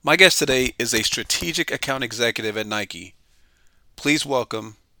My guest today is a strategic account executive at Nike. Please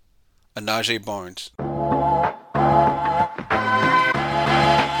welcome Anaje Barnes.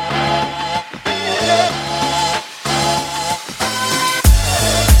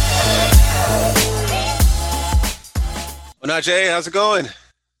 Anaje, how's it going?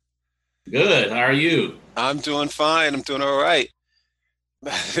 Good. How are you? I'm doing fine. I'm doing all right.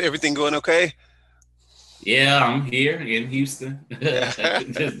 Everything going okay? Yeah, I'm here in Houston.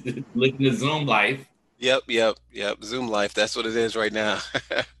 Just living the Zoom life. Yep. Zoom life. That's what it is right now.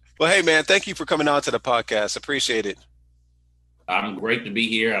 Well, hey, man, thank you for coming on to the podcast. Appreciate it. I'm great to be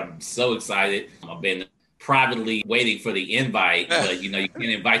here. I'm so excited. I've been privately waiting for the invite, but you can't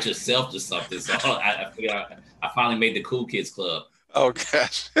invite yourself to something. So I feel I finally made the Cool Kids Club. Oh,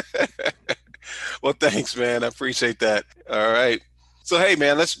 gosh. Well, thanks, man. I appreciate that. All right. So, hey,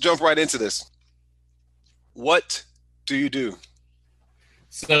 man, let's jump right into this. What do you do?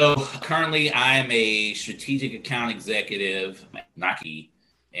 So currently, I am a strategic account executive at Nike.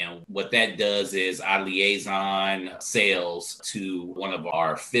 And what that does is I liaison sales to one of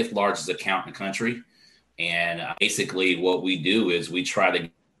our fifth largest account in the country. And basically, what we do is we try to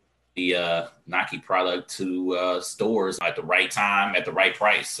get the Nike product to stores at the right time, at the right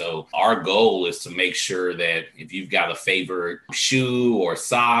price. So our goal is to make sure that if you've got a favorite shoe or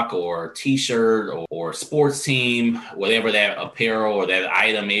sock or T-shirt or sports team, whatever that apparel or that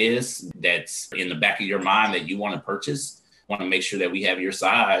item is, that's in the back of your mind that you want to purchase, want to make sure that we have your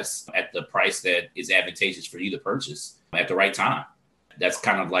size at the price that is advantageous for you to purchase at the right time. That's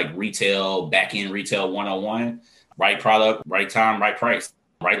kind of like retail, back end retail 101. Right product, right time, right price,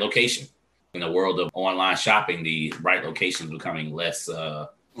 right location. In the world of online shopping, the right location is becoming less,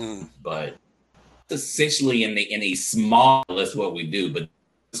 Mm. but essentially in a small, that's what we do. But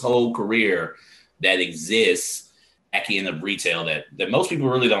this whole career that exists back end of retail that most people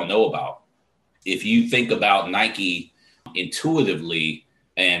really don't know about. If you think about Nike intuitively,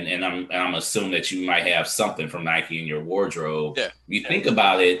 and I'm assuming that you might have something from Nike in your wardrobe. Yeah. You think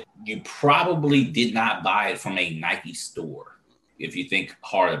about it, you probably did not buy it from a Nike store. If you think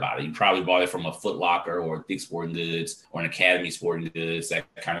hard about it, you probably bought it from a Foot Locker or Dick's Sporting Goods or an Academy Sporting Goods, that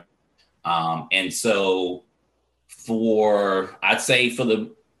kind of. And so, for I'd say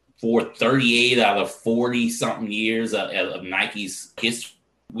for 38 out of 40 something years of Nike's history,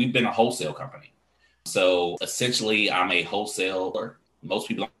 we've been a wholesale company. So essentially, I'm a wholesaler. Most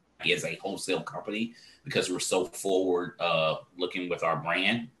people don't see as a wholesale company because we're so forward looking with our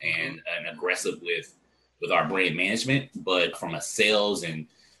brand and aggressive with our brand management. But from a sales and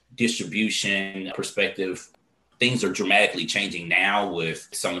distribution perspective, things are dramatically changing now with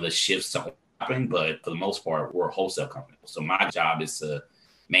some of the shifts to shopping. But for the most part, we're a wholesale company. So my job is to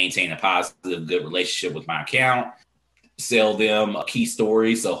maintain a positive, good relationship with my account, sell them a key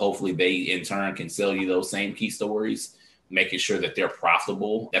story. So hopefully they in turn can sell you those same key stories, making sure that they're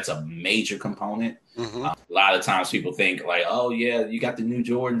profitable. That's a major component. Hmm. A lot of times people think like, oh yeah, you got the new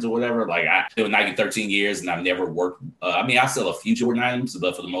Jordans or whatever. Like I've been with Nike 13 years and I've never worked. I mean, I sell a few Jordan items,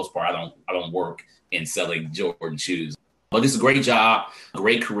 but for the most part, I don't work in selling Jordan shoes. But it's a great job,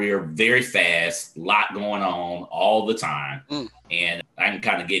 great career, very fast, lot going on all the time. Mm. And I can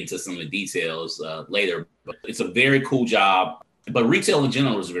kind of get into some of the details later, but it's a very cool job. But retail in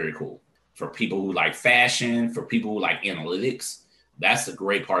general is very cool for people who like fashion, for people who like analytics. That's the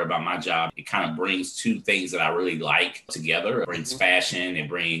great part about my job. It kind of brings two things that I really like together. It brings Mhm. fashion, it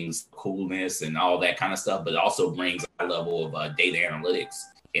brings coolness and all that kind of stuff, but it also brings a level of data analytics.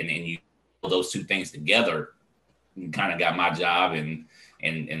 And then you put those two things together, you kind of got my job and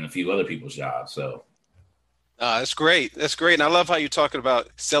a few other people's jobs. So That's great. That's great. And I love how you're talking about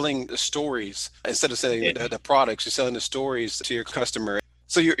selling the stories instead of selling yeah. the products. You're selling the stories to your customer.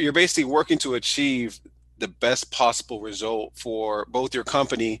 So you're basically working to achieve the best possible result for both your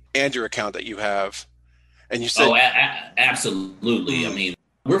company and your account that you have. And you said, Oh, absolutely. I mm, mean,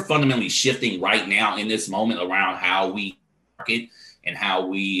 we're fundamentally shifting right now in this moment around how we market and how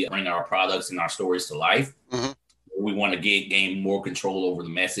we bring our products and our stories to life. mhm, We want to gain more control over the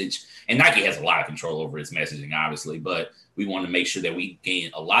message. And Nike has a lot of control over its messaging, obviously, but we want to make sure that we gain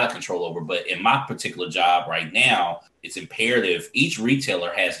a lot of control over. But in my particular job right now, it's imperative. Each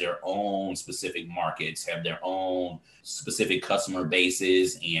retailer has their own specific markets, have their own specific customer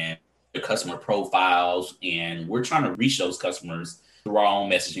bases and their customer profiles. And we're trying to reach those customers through our own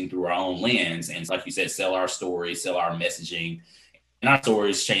messaging, through our own lens. And like you said, sell our stories, sell our messaging. And our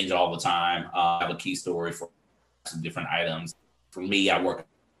stories change all the time. I have a key story for some different items. For me, I work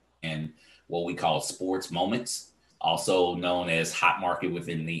in what we call sports moments, also known as hot market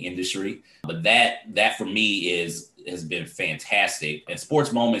within the industry. But that for me is has been fantastic. And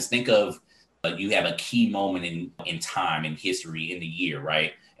sports moments, think of you have a key moment in time, in history, in the year,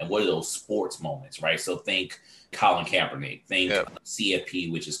 right? And what are those sports moments, right? So think Colin Kaepernick, think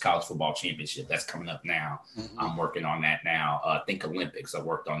CFP, which is College Football Championship. That's coming up now. Mm-hmm. I'm working on that now. Think Olympics. I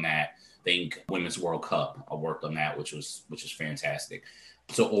worked on that. Think Women's World Cup. I worked on that, which was fantastic.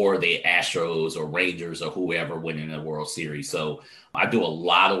 So, or the Astros or Rangers or whoever winning the World Series. So I do a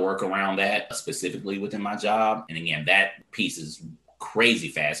lot of work around that specifically within my job. And again, that piece is crazy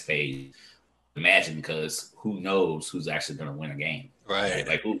fast paced. Imagine, because who knows who's actually going to win a game? Right.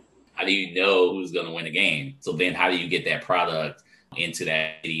 Like, how do you know who's going to win a game? So then how do you get that product into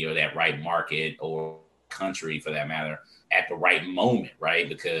that city or that right market or country for that matter at the right moment, right?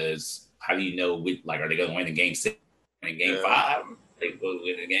 Because how do you know, are they going to win in game 6, in game 5? They will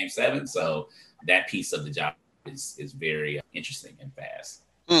win in game 7. So that piece of the job is very interesting and fast.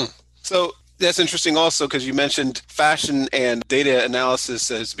 So that's interesting also, because you mentioned fashion and data analysis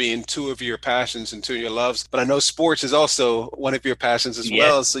as being 2 of your passions and 2 of your loves. But I know sports is also one of your passions as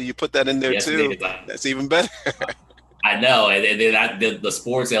well. So you put that in there too. That's even better. I know. And then the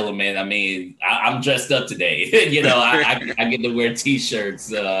sports element, I mean, I'm dressed up today. I get to wear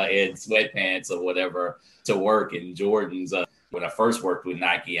T-shirts and sweatpants or whatever to work, and Jordans. When I first worked with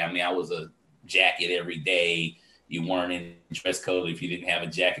Nike, I mean, I was a jacket every day. You weren't in dress code if you didn't have a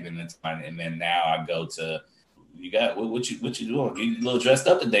jacket in the time. And then now I go to, what you doing? You a little dressed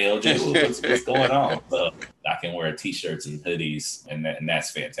up today, OJ? What's going on? So I can wear T-shirts and hoodies, and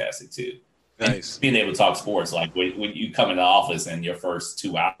that's fantastic too. Nice. And being able to talk sports, like when you come in the office and your first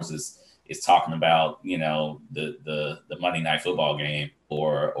 2 hours is talking about, the Monday Night Football game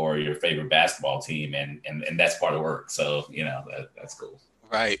or your favorite basketball team, and that's part of work. So that's cool.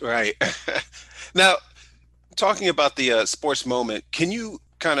 Right. Now, talking about the sports moment, can you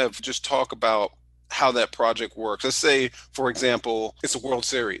kind of just talk about how that project works? Let's say, for example, it's a World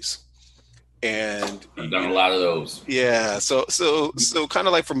Series. And I've done a lot of those. Yeah. So kind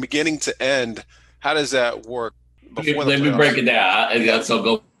of like from beginning to end, how does that work? Let me break it down. So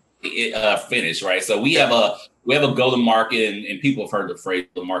go finish, right? So we have a go-to-market, and people have heard the phrase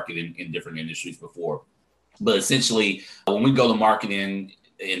go-to-market in different industries before. But essentially, when we go to market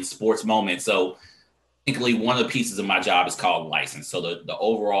in sports moments, so technically one of the pieces of my job is called license. So the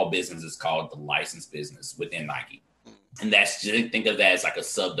overall business is called the license business within Nike. And that's just, think of that as like a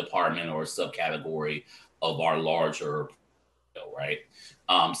sub-department or a subcategory of our larger, right?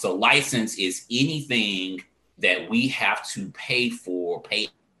 So license is anything that we have to pay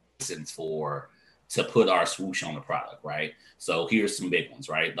license for to put our swoosh on the product, right? So here's some big ones,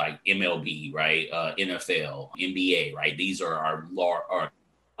 right? Like MLB, right? NFL, NBA, right? These are our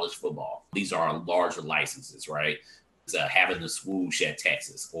college football. These are our larger licenses, right? Having the swoosh at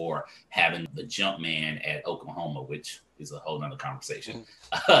Texas or having the Jumpman at Oklahoma, which is a whole nother conversation.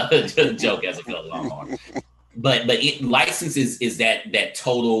 Just a joke as a fellow Longhorn. But license is that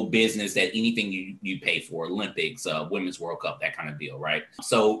total business, that anything you pay for, Olympics, Women's World Cup, that kind of deal, right?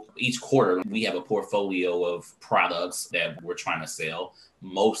 So each quarter we have a portfolio of products that we're trying to sell.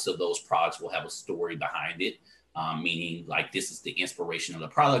 Most of those products will have a story behind it. Meaning like this is the inspiration of the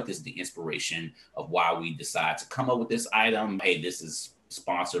product. This is the inspiration of why we decide to come up with this item. Hey, this is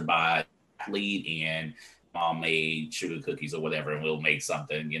sponsored by athlete, and mom made sugar cookies or whatever, and we'll make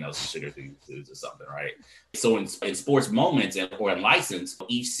something, some sugar cookies or something, right? So in sports moments or in license,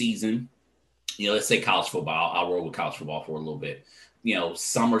 each season, let's say college football, I'll roll with college football for a little bit.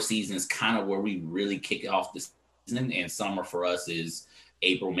 Summer season is kind of where we really kick off the season, and summer for us is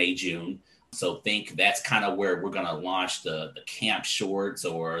April, May, June. So think that's kind of where we're going to launch the camp shorts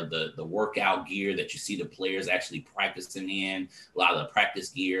or the workout gear that you see the players actually practicing in, a lot of the practice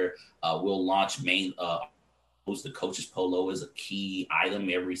gear. We'll launch the coach's polo is a key item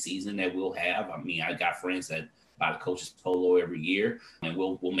every season that we'll have. I mean, I got friends that buy the coach's polo every year, and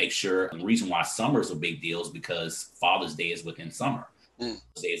we'll make sure. And the reason why summer is a big deal is because Father's Day is within summer. Father's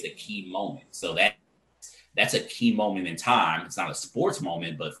Day is a key moment. So that's a key moment in time. It's not a sports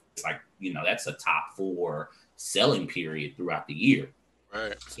moment, but it's like, that's a top 4 selling period throughout the year.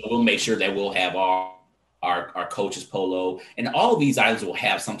 Right. So we'll make sure that we'll have our coach's polo, and all of these items will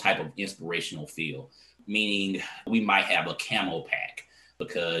have some type of inspirational feel, meaning we might have a camo pack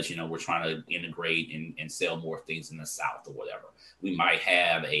because, we're trying to integrate and sell more things in the South or whatever. We might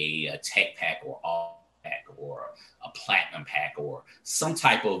have a tech pack or all pack or a platinum pack or some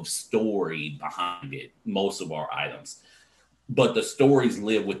type of story behind it, most of our items. But the stories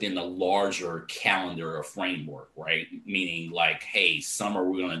live within the larger calendar or framework, right? Meaning like, hey, summer,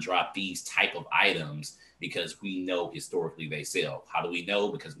 we're going to drop these type of items because we know historically they sell. How do we know?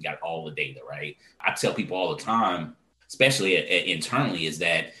 Because we got all the data, right? I tell people all the time, especially internally, is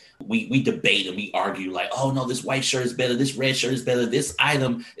that we debate and we argue like, oh no, this white shirt is better, this red shirt is better, this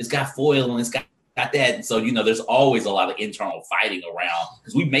item it's got foil and it's got that. And so, there's always a lot of internal fighting around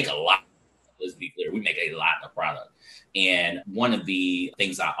because we make a lot. Let's be clear, we make a lot of product. And one of the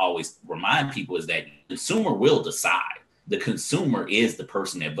things I always remind people is that the consumer will decide. The consumer is the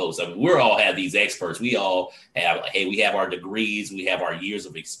person that votes. I mean, we all have these experts. We all have, hey, we have our degrees, we have our years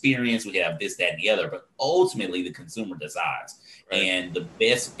of experience, we have this, that, and the other. But ultimately, the consumer decides. Right. And the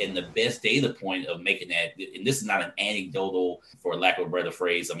best data point of making that, and this is not an anecdotal, for lack of a better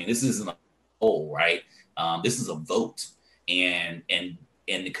phrase. I mean, this isn't a poll, right? This is a vote, and the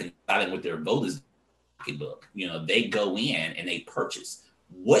deciding what their vote is. Book, they go in and they purchase.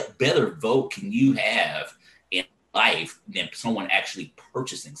 What better vote can you have in life than someone actually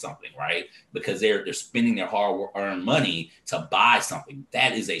purchasing something, right? Because they're spending their hard-earned money to buy something.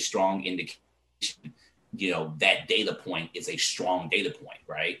 That is a strong indication. That data point is a strong data point,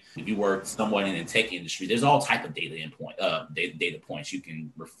 right? If you work somewhat in the tech industry, there's all type of data points you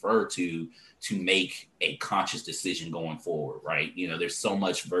can refer to make a conscious decision going forward, right? There's so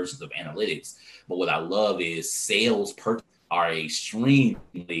much versions of analytics, but what I love is sales are a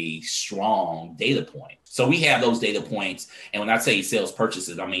extremely strong data point. So we have those data points, and when I say sales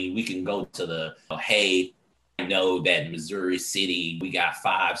purchases, I mean we can go to hey, I know that in Missouri City we got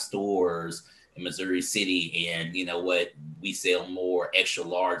 5 stores in Missouri City, and you know what, we sell more extra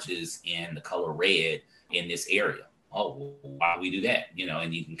larges in the color red in this area. Oh, well, why do we do that?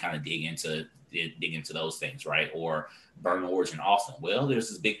 And you can kind of dig into those things, right? Or Burn Orange in Austin. Well, there's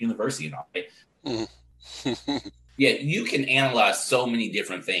this big university in Austin. Mm-hmm. Yeah, you can analyze so many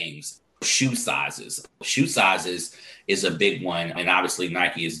different things. Shoe sizes is a big one, and obviously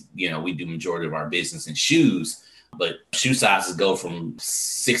Nike is, we do majority of our business in shoes. But shoe sizes go from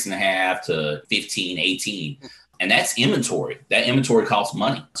 6.5 to 15, 18. And that's inventory. That inventory costs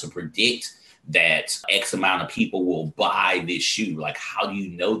money to predict that X amount of people will buy this shoe. Like, how do you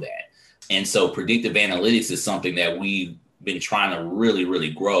know that? And so predictive analytics is something that we've been trying to really,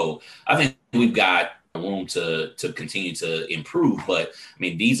 really grow. I think we've got room to continue to improve. But I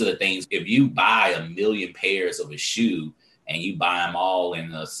mean, these are the things. If you buy 1 million pairs of a shoe, and you buy them all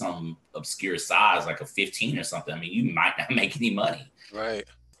in some obscure size, like a 15 or something, I mean, you might not make any money. Right.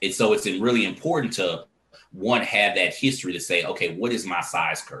 And so it's really important to, one, have that history to say, okay, what is my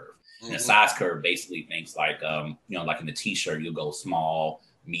size curve? Mm-hmm. And a size curve basically thinks like, like in the t-shirt, you'll go small,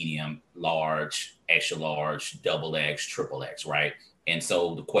 medium, large, extra large, double X, triple X, right? And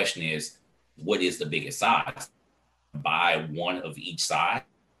so the question is, what is the biggest size? Buy one of each size?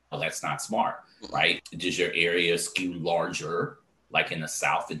 Well, that's not smart. Right? Does your area skew larger, like in the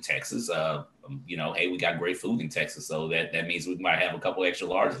South in Texas? Hey, we got great food in Texas, so that means we might have a couple extra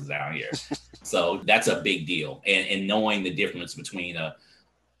larges down here. So that's a big deal. And knowing the difference between a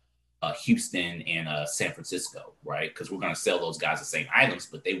Houston and a San Francisco, right? Because we're going to sell those guys the same items,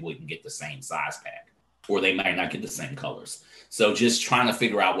 but they wouldn't get the same size pack, or they might not get the same colors. So just trying to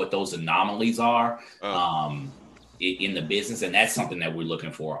figure out what those anomalies are. In the business, and that's something that we're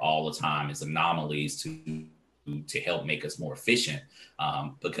looking for all the time, is anomalies to help make us more efficient,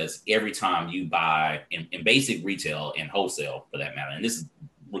 because every time you buy in basic retail and wholesale for that matter, and this is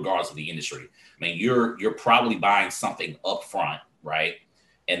regardless of the industry, I mean, you're probably buying something up front, right?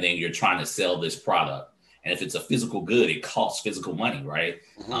 And then you're trying to sell this product, and if it's a physical good, it costs physical money, right?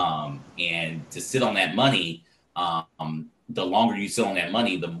 Mm-hmm. And to sit on that money, the longer you sit on that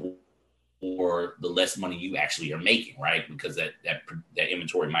money, the less money you actually are making, right? Because that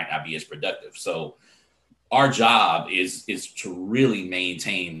inventory might not be as productive. So our job is to really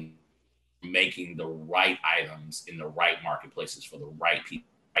maintain making the right items in the right marketplaces for the right people,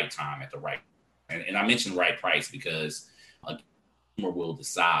 right time at the right. And I mentioned right price because a consumer will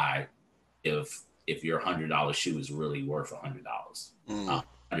decide if your $100 shoe is really worth $100.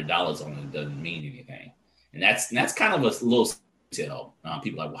 $100 only doesn't mean anything, and that's kind of a little.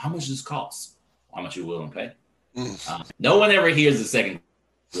 People are like, well, how much does this cost? How much are you willing to pay? No one ever hears the second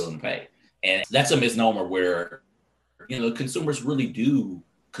willing to pay. And that's a misnomer where, consumers really do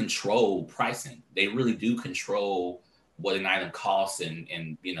control pricing. They really do control what an item costs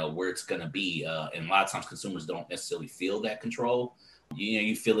and where it's going to be. And a lot of times consumers don't necessarily feel that control.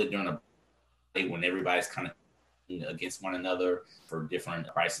 You feel it during a day when everybody's kind of against one another for different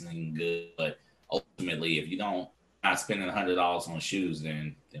pricing and goods. But ultimately, if you don't, not spending $100 on shoes,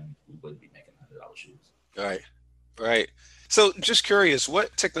 then we wouldn't be making $100 shoes. Right. So just curious,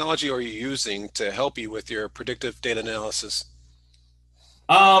 what technology are you using to help you with your predictive data analysis?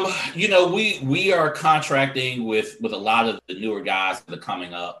 We are contracting with a lot of the newer guys that are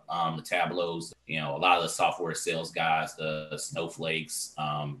coming up, the Tableaus, a lot of the software sales guys, the Snowflakes.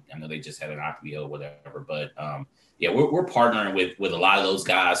 I know they just had an IPO, whatever, but we're partnering with a lot of those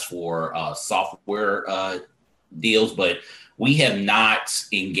guys for software deals, but we have not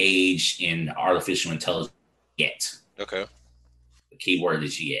engaged in artificial intelligence yet. Okay. The key word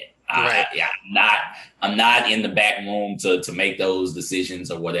is yet. Right. I'm not in the back room to make those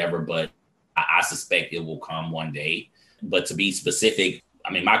decisions or whatever, but I suspect it will come one day. But to be specific,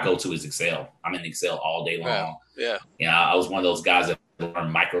 I mean, my go-to is Excel. I'm in Excel all day long. Yeah. I was one of those guys that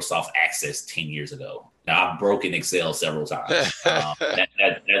learned Microsoft Access 10 years ago. Now, I've broken Excel several times. That's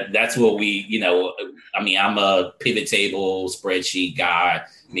what I'm a pivot table, spreadsheet guy.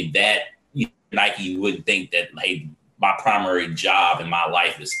 I mean, Nike, you wouldn't think that, hey, my primary job in my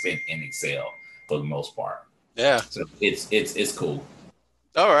life is spent in Excel for the most part. Yeah. So it's cool.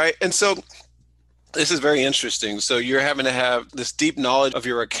 All right. And so this is very interesting. So you're having to have this deep knowledge of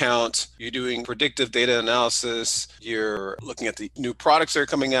your account. You're doing predictive data analysis. You're looking at the new products that are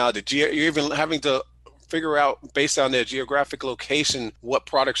coming out. You're even having to figure out, based on their geographic location, what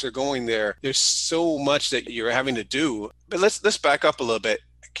products are going there. There's so much that you're having to do. But let's back up a little bit.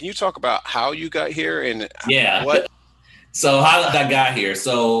 Can you talk about how you got here and what? So how I got here.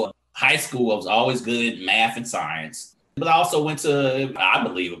 So high school, I was always good at math and science, but I also went to, I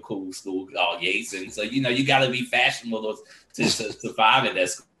believe, a cool school called Yates. And so, you got to be fashionable to survive at that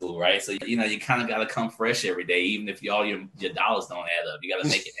school, right? So, you kind of got to come fresh every day, even if all your dollars don't add up. You got to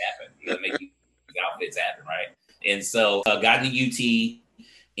make it happen. You got to make these outfits happen, right? And so I got into UT,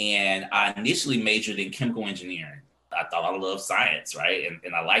 and I initially majored in chemical engineering. I thought I loved science, right?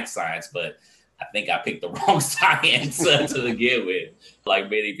 And I like science, but I think I picked the wrong science to begin with.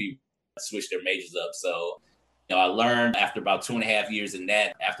 Like many people switch their majors up. So, I learned after about 2.5 years in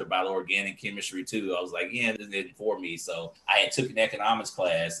that, after about organic chemistry too, I was like, this isn't for me. So I had took an economics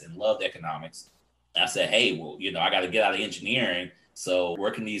class and loved economics. And I said, hey, well, I got to get out of engineering. So where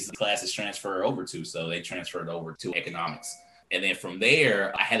can these classes transfer over to? So they transferred over to economics. And then from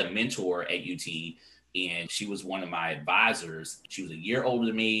there, I had a mentor at UT, and she was one of my advisors. She was a year older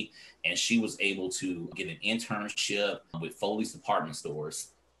than me, and she was able to get an internship with Foley's department stores,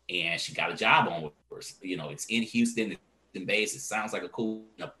 and she got a job on with us. It's in Houston, base. It sounds like a cool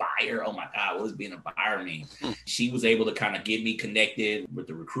buyer. Oh my God, what does being a buyer mean? She was able to kind of get me connected with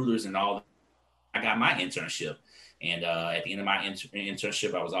the recruiters and all. I got my internship, and at the end of my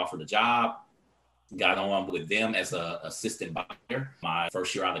internship, I was offered a job. Got on with them as an assistant buyer my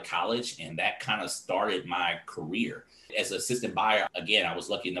first year out of college, and that kind of started my career. As an assistant buyer, again, I was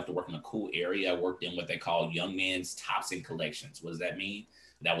lucky enough to work in a cool area. I worked in what they call Young Men's Tops and Collections. What does that mean?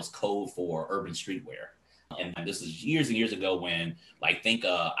 That was code for urban streetwear. And this is years and years ago when, I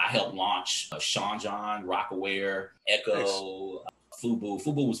helped launch Sean John, Rockaware, Echo, Fubu.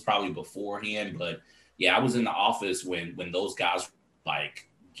 Fubu was probably beforehand, but yeah, I was in the office when those guys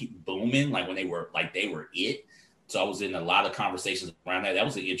keep booming, when they were it. So I was in a lot of conversations around that. That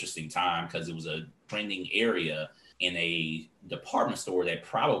was an interesting time because it was a trending area in a department store that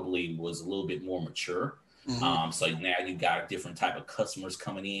probably was a little bit more mature. Mm-hmm. So now you got a different type of customers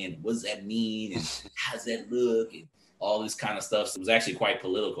coming in. What does that mean? And how does that look? And all this kind of stuff. So it was actually quite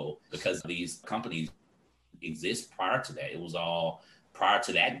political because these companies exist prior to that. It was all prior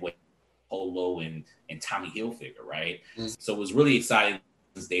to that way, Polo and Tommy Hilfiger, right? Mm-hmm. So it was really exciting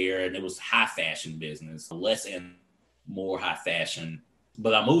there, and it was high fashion business, less and more high fashion.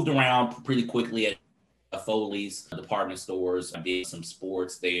 But I moved around pretty quickly at Foley's department stores. I did some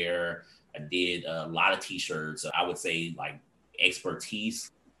sports there. I did a lot of t-shirts. I would say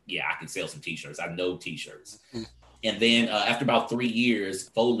expertise. Yeah, I can sell some t-shirts. I know t-shirts. Mm-hmm. And then after about 3 years,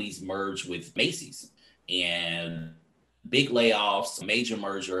 Foley's merged with Macy's, and big layoffs, major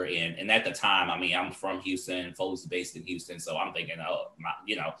merger. And at the time, I'm from Houston, Foley's based in Houston. So I'm thinking, I'm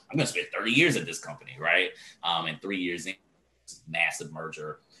going to spend 30 years at this company, right? And 3 years in, massive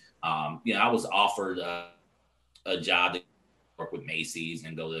merger. I was offered a job to work with Macy's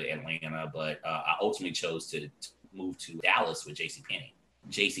and go to Atlanta, but I ultimately chose to move to Dallas with JCPenney.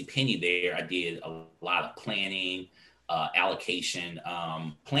 JCPenney there, I did a lot of planning, allocation.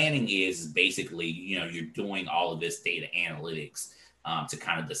 Planning is basically, you're doing all of this data analytics to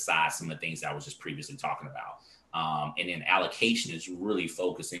kind of decide some of the things that I was just previously talking about. And then allocation is really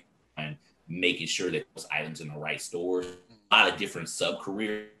focusing on making sure that those items in the right stores. A lot of different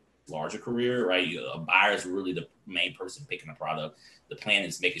sub-careers, larger career, right? A buyer is really the main person picking the product. The plan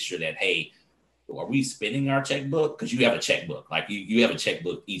is making sure that, hey, are we spending our checkbook? Because you have a checkbook. You have a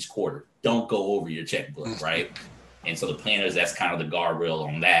checkbook each quarter. Don't go over your checkbook, right? And so the planners, that's kind of the guardrail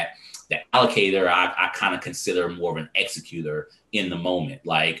on that. The allocator, I kind of consider more of an executor in the moment.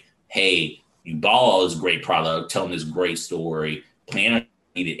 Like, hey, you bought all this great product, telling this great story. Planner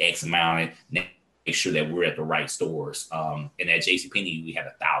needed X amount. Now make sure that we're at the right stores. And at JCPenney, we had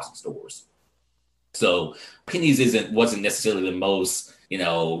 1,000 stores. So Penny's wasn't necessarily the most,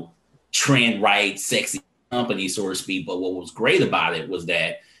 trend right, sexy company, so to speak. But what was great about it was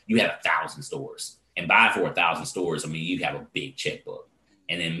that you had 1,000 stores. And buying for 1,000 stores, I mean, you have a big checkbook.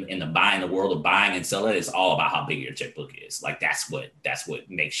 And then in the world of buying and selling, it's all about how big your checkbook is. Like that's what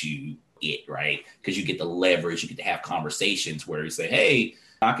makes you it, right? Because you get the leverage, you get to have conversations where you say, hey,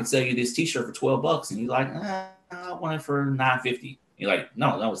 I can sell you this t-shirt for $12. And you're like, I want it for $9.50. You're like,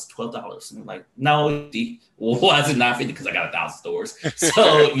 no, it's $12. And I'm like, no, well, why is it $9.50? Because I got 1,000 stores.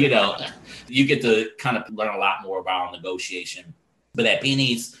 So, you get to kind of learn a lot more about negotiation. But at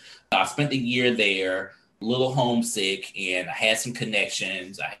Penny's, I spent the year there, a little homesick, and I had some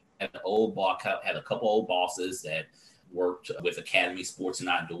connections. I had had a couple old bosses that worked with Academy Sports and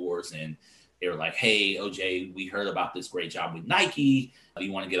Outdoors, and they were like, hey, OJ, we heard about this great job with Nike. Do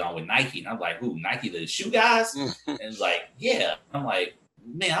you want to get on with Nike? And I'm like, who, Nike, the shoe guys? And it's like, yeah. I'm like,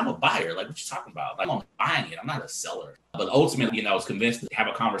 man, I'm a buyer. Like, what you talking about? Like, I'm buying it. I'm not a seller. But ultimately, I was convinced to have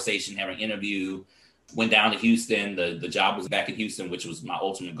a conversation, have an interview, went down to Houston. The job was back in Houston, which was my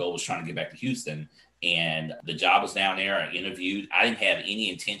ultimate goal, was trying to get back to Houston. And the job was down there. I interviewed. I didn't have any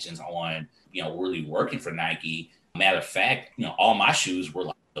intentions on, really working for Nike. Matter of fact, all my shoes were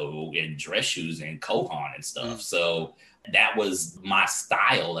like in dress shoes and Kohan and stuff. So that was my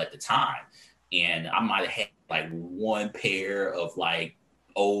style at the time. And I might have had like one pair of like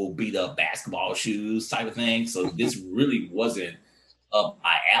old beat up basketball shoes type of thing. So this really wasn't up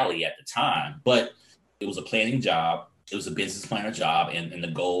my alley at the time, but it was a planning job. It was a business planner job. And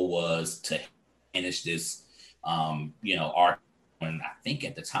the goal was to finish this, our, and I think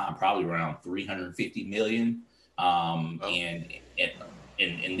at the time, probably around 350 million. And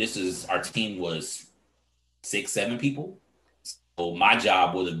this is, our team was 6-7 people. So my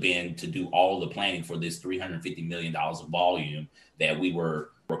job would have been to do all the planning for this $350 million of volume that we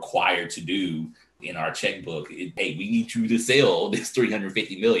were required to do in our checkbook. Hey, we need you to sell this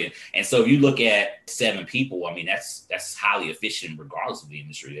 350 million. And so if you look at 7 people, I mean, that's highly efficient regardless of the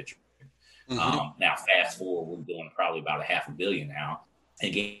industry that you're in. Now, fast forward, we're doing probably about $500 million now.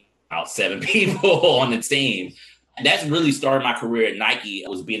 Again, about 7 people on the team. That's really started my career at Nike. I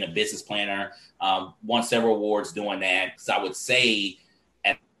was being a business planner, won several awards doing that. So I would say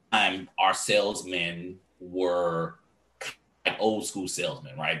at the time, our salesmen were like old school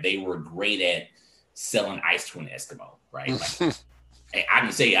salesmen, right? They were great at selling ice to an Eskimo, right? Like, I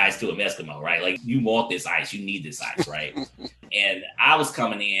can say ice to an Eskimo, right? Like, you want this ice, you need this ice, right? And I was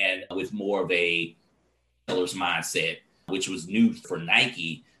coming in with more of a seller's mindset, which was new for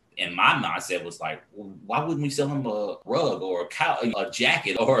Nike. And my mindset was like, well, why wouldn't we sell them a rug or a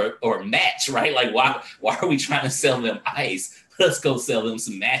jacket or a match, right? Like, why are we trying to sell them ice? Let's go sell them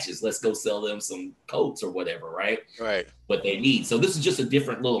some matches. Let's go sell them some coats or whatever, right? Right. What they need. So this is just a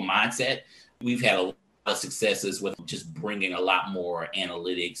different little mindset. We've had a lot of successes with just bringing a lot more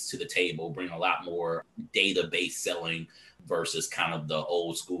analytics to the table, bringing a lot more database selling versus kind of the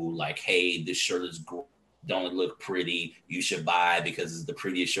old school, like, hey, this shirt is great. Don't it look pretty? You should buy because it's the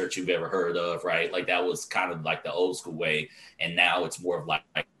prettiest shirt you've ever heard of, right? Like, that was kind of like the old school way. And now it's more of like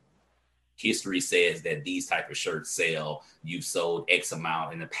history says that these type of shirts sell. You've sold X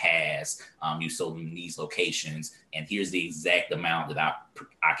amount in the past. You sold them in these locations. And here's the exact amount that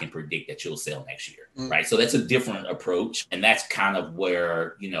I can predict that you'll sell next year, right? So that's a different approach. And that's kind of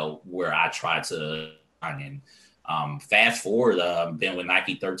where I try to, fast forward, been with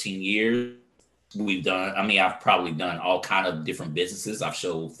Nike 13 years. I've probably done all kind of different businesses. I've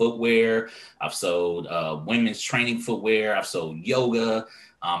sold footwear. I've sold women's training footwear. I've sold yoga.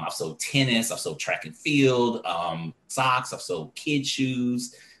 I've sold tennis. I've sold track and field, socks. I've sold kid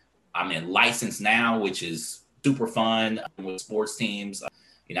shoes. I'm in license now, which is super fun with sports teams.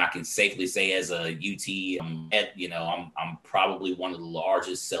 I can safely say as a UT, I'm probably one of the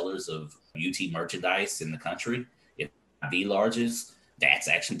largest sellers of UT merchandise in the country, if not the largest. That's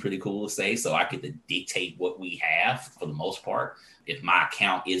actually pretty cool to say. So I get to dictate what we have for the most part. If my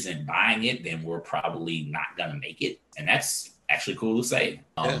account isn't buying it, then we're probably not going to make it. And that's actually cool to say.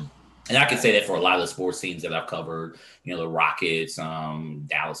 And I can say that for a lot of the sports teams that I've covered, the Rockets,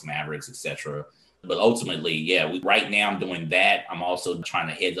 Dallas Mavericks, etc. But ultimately, right now I'm doing that. I'm also trying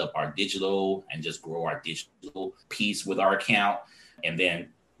to head up our digital and just grow our digital piece with our account. And then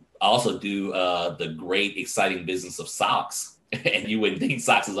I also do the great, exciting business of socks. And you wouldn't think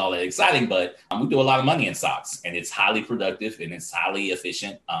socks is all that exciting, but we do a lot of money in socks, and it's highly productive and it's highly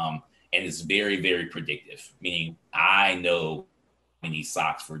efficient. And it's very, very predictive, meaning I know how many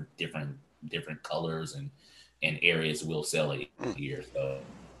socks for different colors and areas will sell a year. So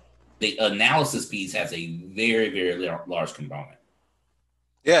the analysis piece has a very, very large component.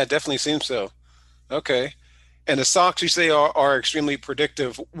 Yeah, it definitely seems so. Okay. And the socks you say are extremely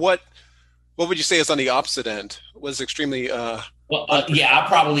predictive. What would you say is on the opposite end? Was extremely Well, yeah, I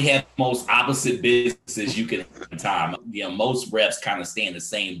probably have the most opposite businesses you can have in time. Most reps kind of stay in the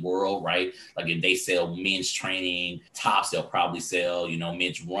same world, right? Like if they sell men's training tops, they'll probably sell,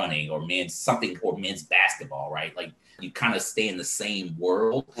 men's running or men's something or men's basketball, right? Like you kind of stay in the same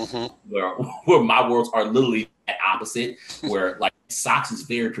world where my worlds are literally at opposite, where like socks is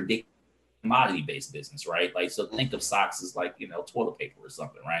very predictable commodity-based business, right? Like, so think of socks as like, toilet paper or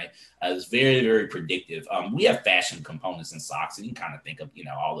something, right? It's very, very predictive. We have fashion components in socks, and you kind of think of,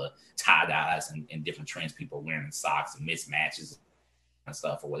 all the tie-dyes and different trends people are wearing in socks and mismatches and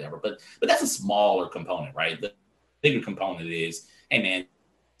stuff or whatever. But that's a smaller component, right? The bigger component is, hey man,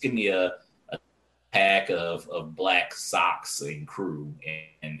 give me a pack of black socks and crew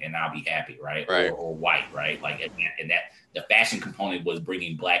and I'll be happy, right? Or white, right? Like, and that the fashion component was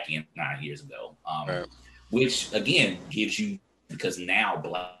bringing black in 9 years ago, which again gives you, because now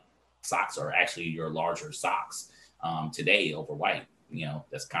black socks are actually your larger socks today over white.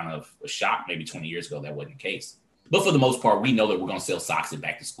 That's kind of a shock. Maybe 20 years ago that wasn't the case, but for the most part, we know that we're going to sell socks at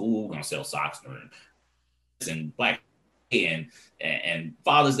back to school. We're going to sell socks and Black and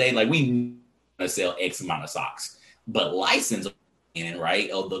Father's Day. Like we to sell X amount of socks, but license in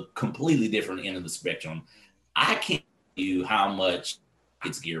right of the completely different end of the spectrum. I can't tell you how much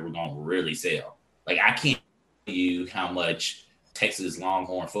kids gear we're gonna really sell. Like I can't tell you how much Texas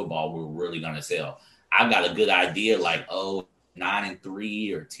Longhorn football we're really gonna sell. I've got a good idea, like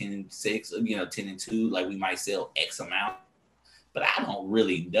 9-3 or 10-6, 10-2. Like we might sell X amount, but I don't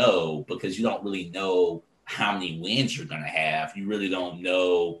really know, because you don't really know how many wins you're gonna have. You really don't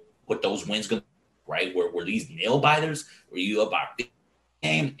know what those wins gonna, right? Were these nail biters? Were you up by 50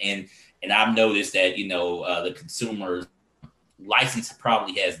 game? And I've noticed that the consumer license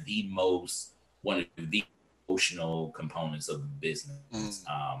probably has one of the emotional components of the business.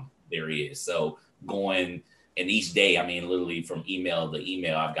 There is. So going, and each day, I mean, literally from email to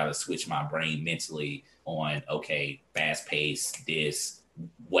email, I've got to switch my brain mentally on, okay, fast pace, this,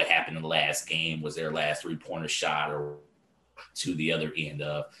 what happened in the last game? Was their last 3-pointer shot, or to the other end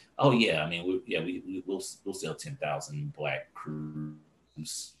of, oh yeah, I mean, we'll sell 10,000 black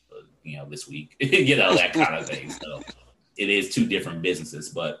crews, this week, that kind of thing. So it is two different businesses,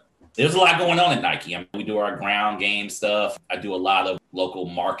 but there's a lot going on at Nike. I mean, we do our ground game stuff. I do a lot of local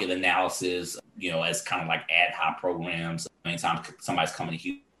market analysis, as kind of like ad hoc programs. Anytime somebody's coming to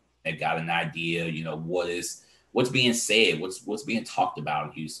Houston, they've got an idea, what's being said, what's being talked about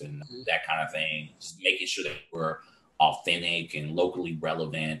in Houston, that kind of thing. Just making sure that we're authentic and locally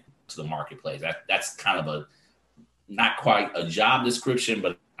relevant to the marketplace. That's kind of not quite a job description,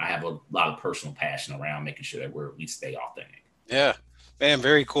 but I have a lot of personal passion around making sure that we stay authentic. Yeah, man,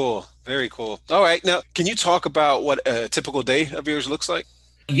 very cool. Very cool. All right. Now, can you talk about what a typical day of yours looks like?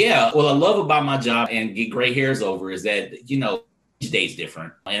 Yeah. What I love about my job and get gray hairs over is that, each day is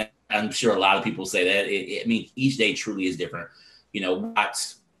different. And I'm sure a lot of people say that. I mean, each day truly is different.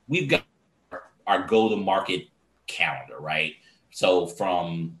 We've got our go-to-market calendar, right? So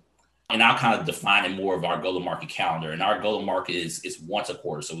and I'll kind of define it more of our go-to-market calendar. And our go-to-market is once a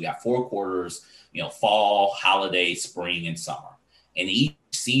quarter. So we got 4 quarters, fall, holiday, spring, and summer. And each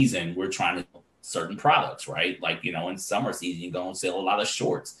season we're trying to certain products, right? Like, in summer season, you're going to sell a lot of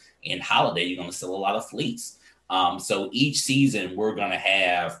shorts. In holiday, you're going to sell a lot of fleece. So each season we're going to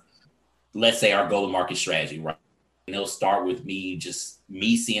have, let's say, our go-to-market strategy, right? And it'll start with me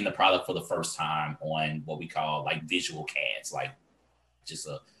seeing the product for the first time on what we call like visual CADs, like just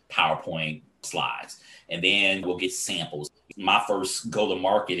a PowerPoint slides. And then we'll get samples. My first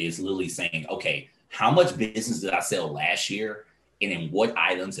go-to-market is literally saying, okay, how much business did I sell last year? And in what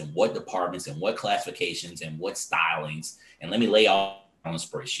items and what departments and what classifications and what stylings? And let me lay out on a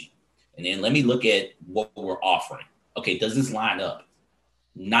spreadsheet. And then let me look at what we're offering. Okay, does this line up?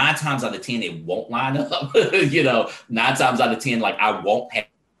 9 times out of 10, it won't line up. 9 times out of 10, like I won't have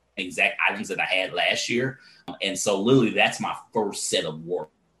exact items that I had last year. And so literally that's my first set of work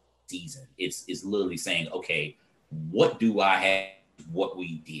season. It's literally saying, okay, what do I have? What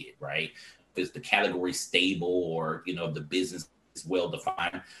we did, right? Is the category stable, or, the business is well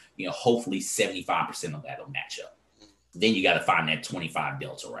defined? Hopefully 75% of that will match up. Then you got to find that 25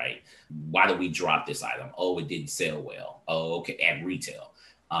 delta, right? Why did we drop this item? Oh, it didn't sell well. Oh, okay, at retail.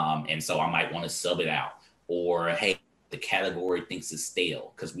 And so I might want to sub it out. Or, hey, the category thinks it's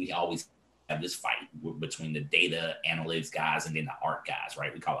stale, because we always have this fight between the data analytics guys and then the art guys,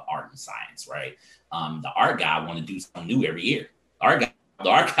 right? We call it art and science, right? The art guy want to do something new every year. The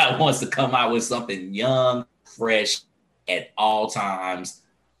art guy wants to come out with something young, fresh at all times,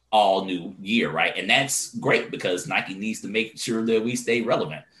 all new year, right? And that's great because Nike needs to make sure that we stay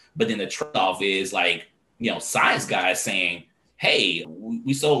relevant. But then the trade-off is like, science guys saying, hey,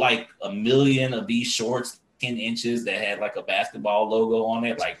 we sold like 1 million of these shorts, 10 inches that had like a basketball logo on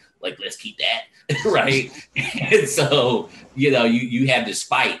it. Like let's keep that, right? And so, you have this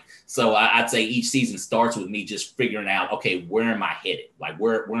fight. So I'd say each season starts with me just figuring out, okay, where am I headed? Like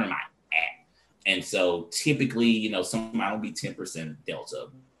where am I at? And so typically, some might be 10% delta,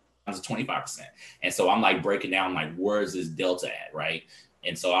 25%. And so I'm like breaking down, like, where's this delta at, right?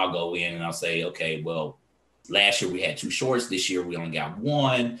 And so I'll go in and I'll say, okay, well, last year we had 2 shorts. This year we only got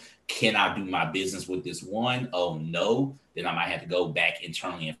 1. Can I do my business with this 1? Oh, no. Then I might have to go back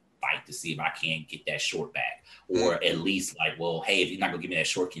internally and fight to see if I can get that short back. Or at least like, well, hey, if you're not gonna give me that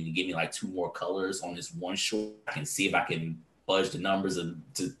short, can you give me like 2 more colors on this 1 short? I can see if I can fudge the numbers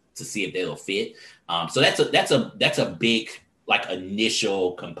to see if they'll fit. So that's a big like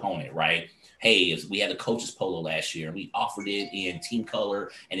initial component, right? Hey, we had a coach's polo last year, and we offered it in team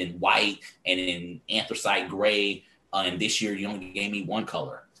color and in white and in anthracite gray. And this year you only gave me 1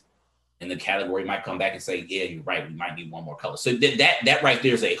 color. And the category might come back and say, yeah, you're right, we might need 1 more color. So that right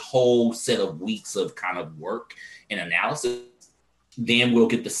there is a whole set of weeks of kind of work and analysis. Then we'll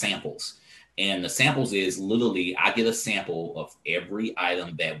get the samples. And the samples is literally, I get a sample of every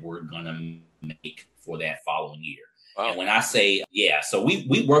item that we're gonna make for that following year. Wow. And when I say, so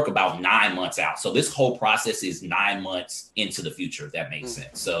we work about 9 months out. So this whole process is 9 months into the future, if that makes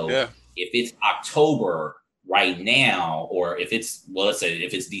sense. So if it's October right now, or if it's, let's say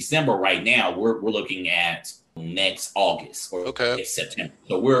if it's December right now, we're looking at next August or next September.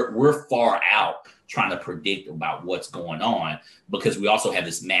 So we're far out trying to predict about what's going on, because we also have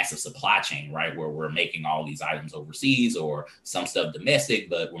this massive supply chain, right? Where we're making all these items overseas or some stuff domestic,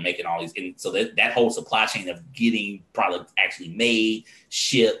 but we're making all these. And so that whole supply chain of getting product actually made,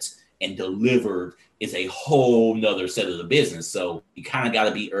 shipped, and delivered is a whole nother set of the business. So you kind of got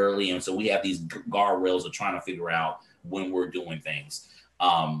to be early. And so we have these guardrails of trying to figure out when we're doing things.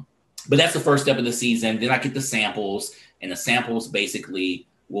 But that's the first step of the season. Then I get the samples, and the samples basically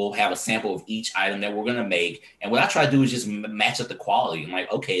we'll have a sample of each item that we're going to make. And what I try to do is just match up the quality. I'm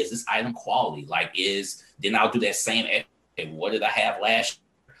like, okay, is this item quality? Then I'll do that same, okay, what did I have last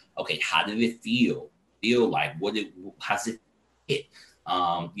year? Okay, how did it feel like? How's it fit?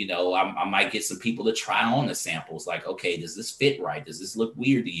 I might get some people to try on the samples. Like, okay, does this fit right? Does this look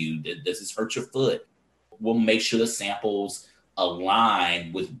weird to you? Does this hurt your foot? We'll make sure the samples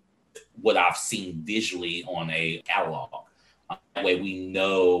align with what I've seen visually on a catalog. That way we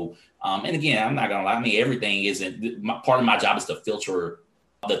know, and again, I'm not gonna lie, everything isn't, part of my job is to filter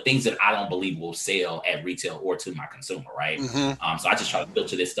the things that I don't believe will sell at retail or to my consumer, right? Mm-hmm. So I just try to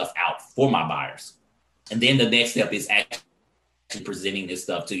filter this stuff out for my buyers. And then the next step is actually presenting this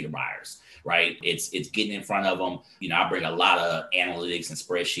stuff to your buyers, right? It's getting in front of them. I bring a lot of analytics and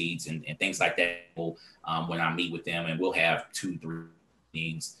spreadsheets and things like that when I meet with them, and we'll have 2-3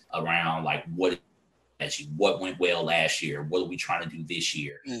 meetings around like what went well last year? What are we trying to do this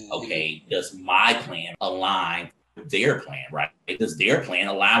year? Mm-hmm. Okay, does my plan align with their plan, right? Does their plan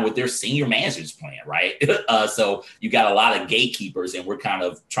align with their senior manager's plan, right? So you got a lot of gatekeepers, and we're kind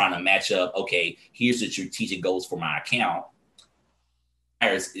of trying to match up, okay, here's the strategic goals for my account.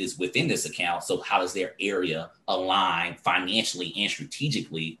 Is within this account, so how does their area align financially and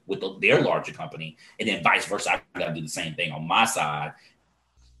strategically with their larger company? And then vice versa, I got to do the same thing on my side.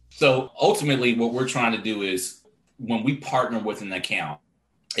 So ultimately, what we're trying to do is when we partner with an account,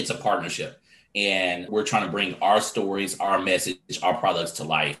 it's a partnership, and we're trying to bring our stories, our message, our products to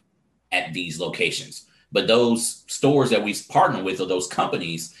life at these locations. But those stores that we partner with, or those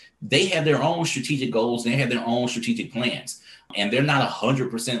companies, they have their own strategic goals. They have their own strategic plans, and they're not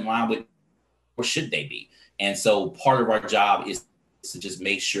 100% in line with, or should they be? And so part of our job is to just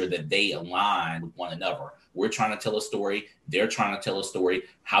make sure that they align with one another. We're trying to tell a story. They're trying to tell a story.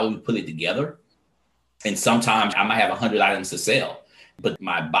 How do we put it together? And sometimes I might have 100 items to sell, but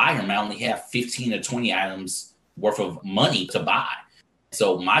my buyer might only have 15 or 20 items worth of money to buy.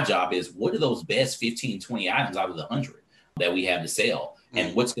 So my job is, what are those best 15, 20 items out of the 100 that we have to sell?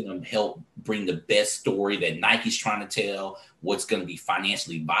 And what's going to help bring the best story that Nike's trying to tell, what's going to be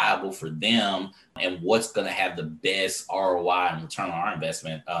financially viable for them, and what's going to have the best ROI and return on our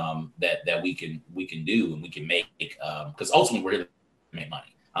investment that we can do and we can make, because ultimately we're here to make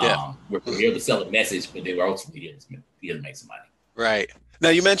money. We're here to sell a message, but then we're ultimately here to make some money. Right. Now,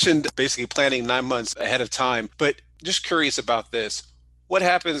 you mentioned basically planning 9 months ahead of time, but just curious about this. What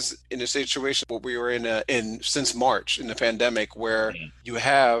happens in a situation where we were in since March in the pandemic, where you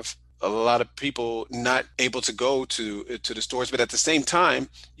have a lot of people not able to go to the stores, but at the same time,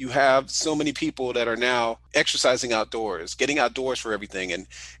 you have so many people that are now exercising outdoors, getting outdoors for everything,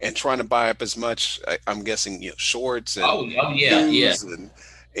 and trying to buy up as much, I'm guessing, shorts and shoes and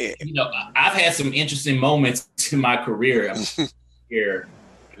I've had some interesting moments in my career here.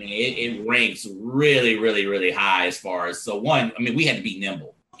 I mean, it ranks really, really, really high as far as, so one, I mean, we had to be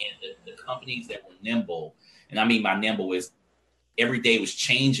nimble, and the companies that were nimble, and I mean by nimble is every day was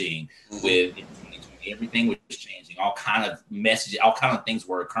changing with everything was changing, all kind of messages, all kind of things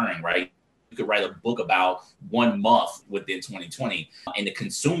were occurring, right? You could write a book about 1 month within 2020, and the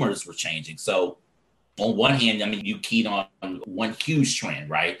consumers were changing. So on one hand, I mean, you keyed on one huge trend,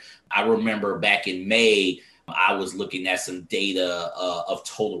 right? I remember back in May, I was looking at some data of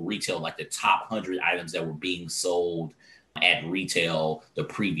total retail, like the top 100 items that were being sold at retail the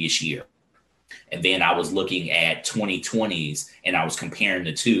previous year. And then I was looking at 2020s and I was comparing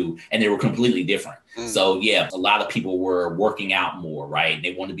the two, and they were completely different. So yeah, a lot of people were working out more, right?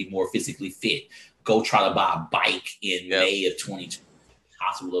 They want to be more physically fit. Go try to buy a bike in May of 2020.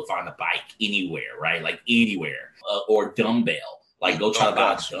 Possible to find a bike anywhere, right? Like anywhere, or dumbbell. Like go try to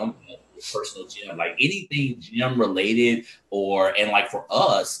buy a dumbbell, personal gym, like anything gym related, and like for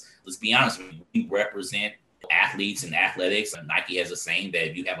us, let's be honest, we represent athletes and athletics. And Nike has a saying that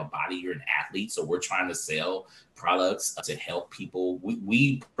if you have a body, you're an athlete. So we're trying to sell products to help people.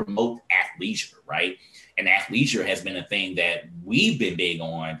 We promote athleisure, right? And athleisure has been a thing that we've been big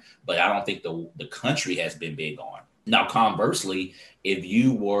on, but I don't think the country has been big on. Now, conversely, if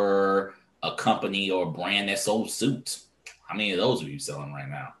you were a company or a brand that sold suits, how many of those are you selling right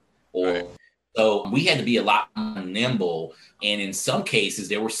now? So we had to be a lot more nimble. And in some cases,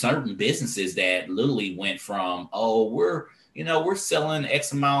 there were certain businesses that literally went from, we're selling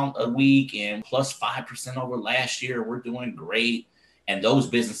X amount a week and plus 5% over last year. We're doing great. And those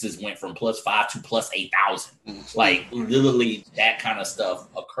businesses went from plus 5 to plus 8,000. Like literally that kind of stuff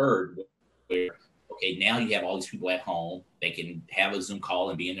occurred where, okay, now you have all these people at home. They can have a Zoom call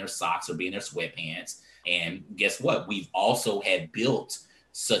and be in their socks or be in their sweatpants. And guess what? We've also had built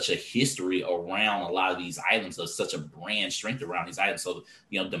such a history around a lot of these items, of such a brand strength around these items. So,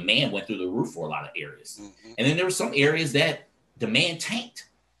 demand went through the roof for a lot of areas. And then there were some areas that demand tanked,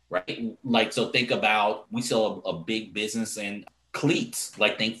 right? Like, so think about, we sell a big business in cleats,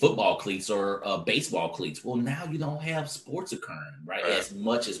 like think football cleats or baseball cleats. Well, now you don't have sports occurring, right? As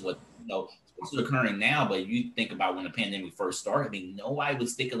much as what, sports are occurring now, but you think about when the pandemic first started, I mean, nobody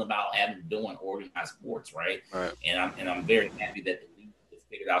was thinking about doing organized sports, right? And I'm very happy that the league has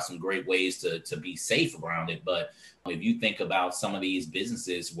figured out some great ways to be safe around it. But if you think about some of these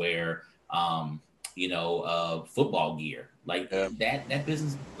businesses where, football gear, like that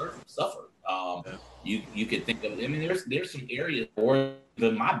business suffered. You could think of, I mean, there's some areas, or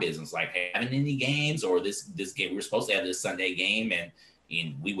even my business, like having any games, or this game, we were supposed to have this Sunday game, and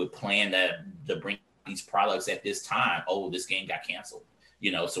we would plan to bring these products at this time. Oh, this game got canceled.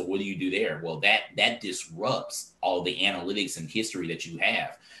 So what do you do there? Well, that disrupts all the analytics and history that you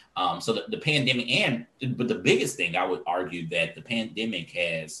have. So the pandemic, but the biggest thing I would argue that the pandemic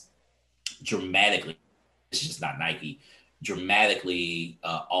has dramatically, it's just not Nike, dramatically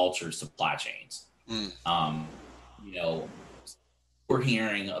altered supply chains. We're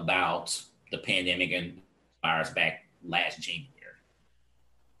hearing about the pandemic and virus back last January.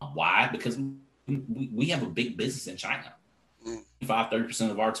 Why? Because we have a big business in China.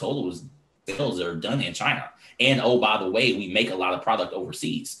 30% of our total sales are done in China. And by the way, we make a lot of product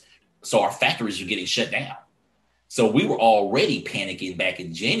overseas. So our factories are getting shut down. So we were already panicking back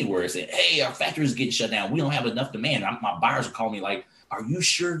in January, saying, hey, our factories are getting shut down. We don't have enough demand. My buyers are calling me like, are you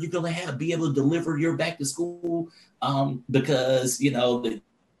sure you're going to be able to deliver your back to school? Because,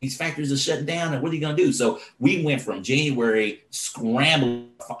 these factories are shutting down, and what are you going to do? So we went from January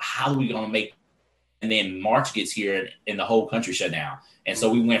scrambling, how are we going to make, and then March gets here and the whole country shut down. And so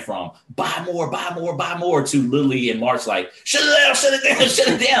we went from buy more to literally in March, like, shut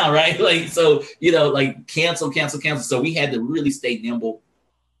it down, right? Like, so, like cancel. So we had to really stay nimble.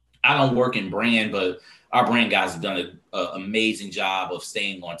 I don't work in brand, but our brand guys have done an amazing job of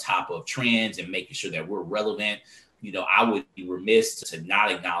staying on top of trends and making sure that we're relevant. I would be remiss to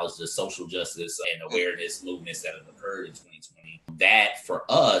not acknowledge the social justice and awareness movements that have occurred in 2020. That for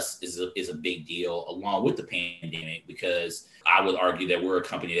us is a big deal, along with the pandemic, because I would argue that we're a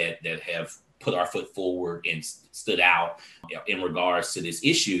company that have put our foot forward and stood out in regards to this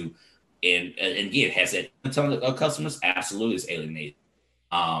issue. And again, has that a ton of customers? Absolutely, it's alienated.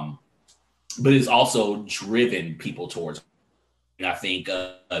 But it's also driven people towards. And I think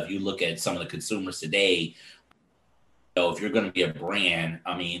if you look at some of the consumers today, if you're going to be a brand,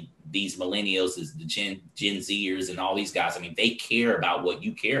 I mean, these millennials, the Gen Zers and all these guys, I mean, they care about what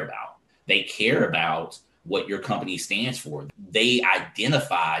you care about. They care about what your company stands for. They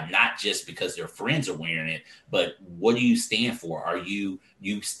identify not just because their friends are wearing it, but what do you stand for? You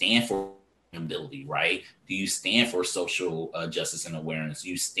stand for ability, right? Do you stand for social justice and awareness?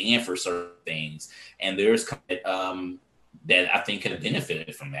 You stand for certain things. And there's that I think have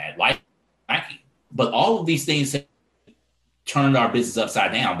benefited from that, like Nike. But all of these things have turned our business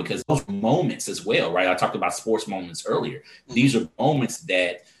upside down because those moments as well, right? I talked about sports moments earlier. These are moments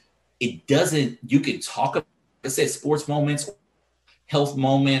that you can talk about, like I said, sports moments, health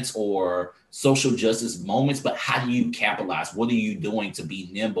moments, or social justice moments, but how do you capitalize? What are you doing to be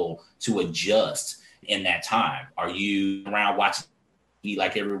nimble, to adjust in that time? Are you around watching TV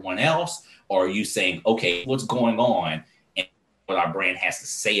like everyone else? Or are you saying, okay, what's going on? And what our brand has to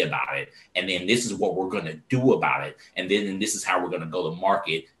say about it. And then this is what we're going to do about it. And then this is how we're going to go to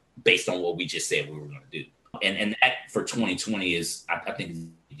market based on what we just said we were going to do. And that for 2020 is, I think, is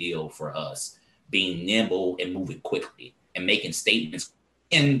the deal for us, being nimble and moving quickly and making statements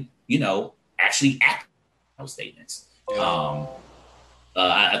and, actually act on those statements.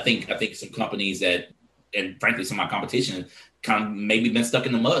 I think some companies that, and frankly, some of my competition kind of maybe been stuck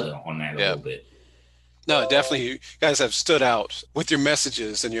in the mud on that a little bit. No, definitely, you guys have stood out with your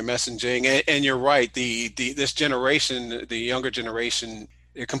messages and your messaging, and you're right. This generation, the younger generation,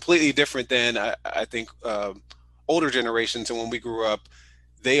 they're completely different than I think older generations. And when we grew up,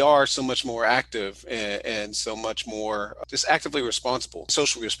 they are so much more active and so much more just actively responsible,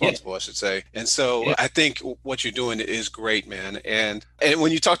 socially responsible, I should say. And so I think what you're doing is great, man. And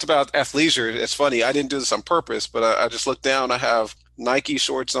when you talked about athleisure, it's funny. I didn't do this on purpose, but I just looked down. I have Nike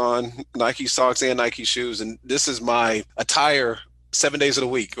shorts on, Nike socks, and Nike shoes. And this is my attire 7 days of the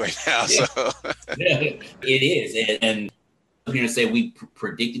week right now. Yeah. So It is. And I'm going to say we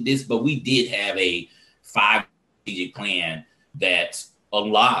predicted this, but we did have a 5 strategic plan that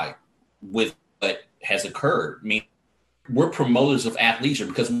aligned with what has occurred. I mean, we're promoters of athleisure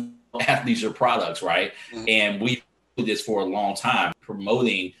because athleisure products, right? Mm-hmm. And we do this for a long time,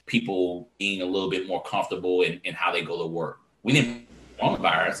 promoting people being a little bit more comfortable in how they go to work. We didn't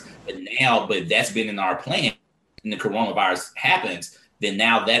coronavirus, but that's been in our plan. And the coronavirus happens, then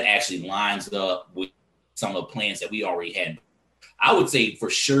now that actually lines up with some of the plans that we already had. I would say for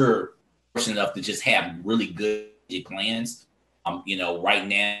sure, fortunate enough to just have really good plans. Right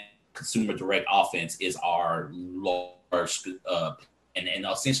now, consumer direct offense is our large, and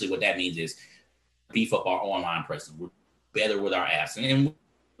essentially what that means is beef up our online presence. We're better with our apps and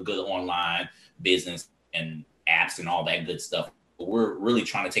good online business and apps and all that good stuff. But we're really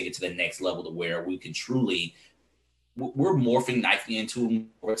trying to take it to the next level to where we can we're morphing Nike into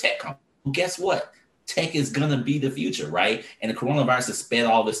a tech company. Well, guess what? Tech is going to be the future, right? And the coronavirus has sped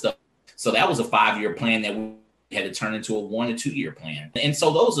all this stuff. So that was a 5-year plan that we had to turn into a 1 to 2 year plan. And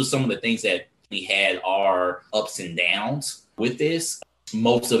so those are some of the things that we had our ups and downs with this.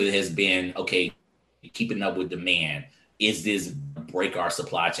 Most of it has been, okay, keeping up with demand. Is this break our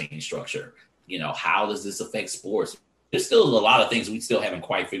supply chain structure? How does this affect sports? There's still a lot of things we still haven't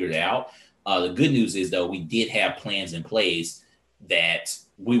quite figured out. The good news is, though, we did have plans in place that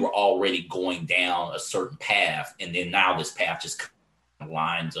we were already going down a certain path. And then now this path just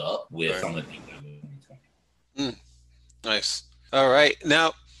lines up with some of the things that we're doing. Nice. All right.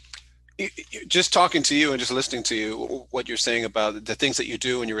 Now, just talking to you and just listening to you, what you're saying about the things that you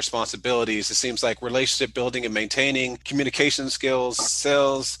do and your responsibilities, it seems like relationship building and maintaining, communication skills,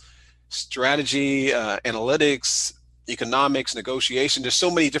 sales, strategy, analytics, economics, negotiation. There's so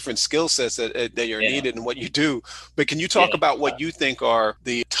many different skill sets that are needed in what you do. But can you talk about what you think are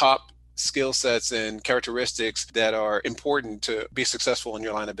the top skill sets and characteristics that are important to be successful in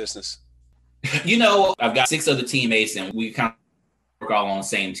your line of business? I've got 6 other teammates and we kind of work all on the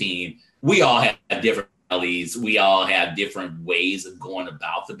same team. We all have different values. We all have different ways of going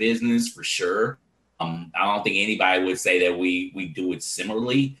about the business for sure. I don't think anybody would say that we do it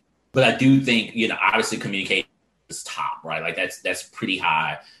similarly, but I do think, obviously communication is top, right? Like that's pretty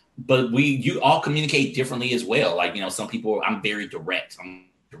high, but you all communicate differently as well. Like, some people, I'm very direct. I'm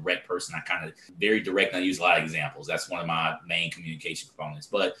direct person. I kind of very direct. And I use a lot of examples. That's one of my main communication components.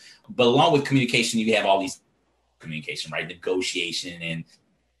 But along with communication, you have all these communication, right? Negotiation and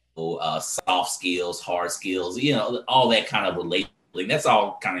soft skills, hard skills, all that kind of relating. That's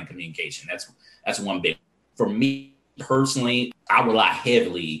all kind of communication. That's one big. For me personally, I rely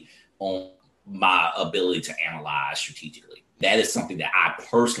heavily on my ability to analyze strategically. That is something that I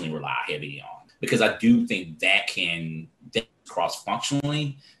personally rely heavily on, because I do think that can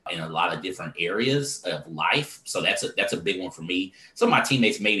cross-functionally in a lot of different areas of life. So that's a big one for me. Some of my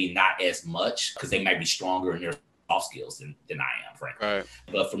teammates maybe not as much, because they might be stronger in their soft skills than I am, frankly. Right.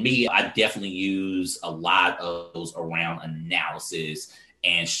 But for me, I definitely use a lot of those around analysis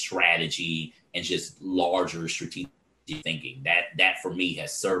and strategy and just larger strategic thinking. That for me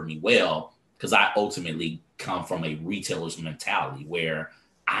has served me well, because I ultimately come from a retailer's mentality where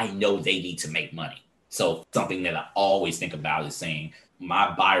I know they need to make money. So something that I always think about is saying,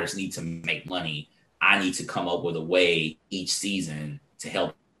 my buyers need to make money. I need to come up with a way each season to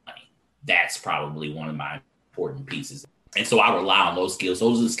help money. That's probably one of my important pieces. And so I rely on those skills.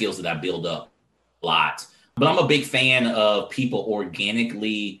 Those are the skills that I build up a lot. But I'm a big fan of people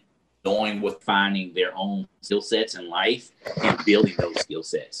organically going with finding their own skill sets in life and building those skill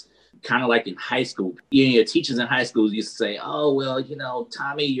sets. Kind of like in high school, teachers in high school used to say, oh, well,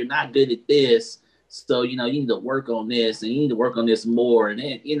 Tommy, you're not good at this. So, you need to work on this and you need to work on this more. And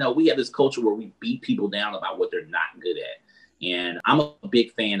then, we have this culture where we beat people down about what they're not good at. And I'm a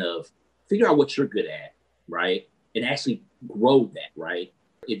big fan of figure out what you're good at, right? And actually grow that, right?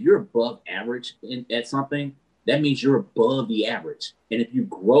 If you're above average at something, that means you're above the average. And if you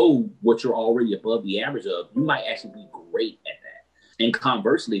grow what you're already above the average of, you might actually be great at that. And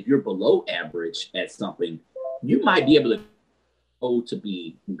conversely, if you're below average at something, you might be able to go to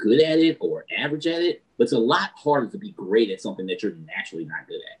be good at it or average at it, but it's a lot harder to be great at something that you're naturally not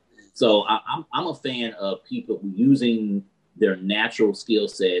good at. So I'm a fan of people using their natural skill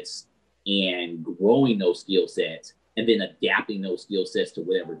sets and growing those skill sets, and then adapting those skill sets to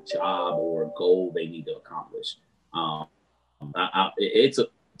whatever job or goal they need to accomplish. It's a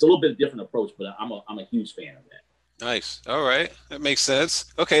little bit different approach, but I'm a huge fan of that. Nice. All right. That makes sense.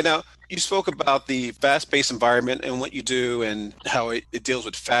 Okay. Now, you spoke about the fast-paced environment and what you do and how it deals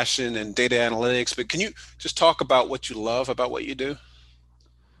with fashion and data analytics, but can you just talk about what you love about what you do?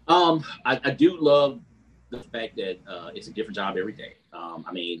 I do love the fact that it's a different job every day.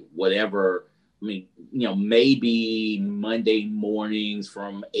 Maybe Monday mornings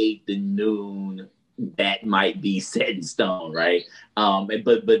from 8 to noon, that might be set in stone, right?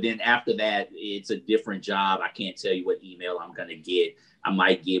 But then after that, it's a different job. I can't tell you what email I'm going to get. I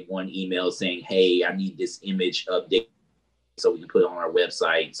might get one email saying, hey, I need this image update so we can put it on our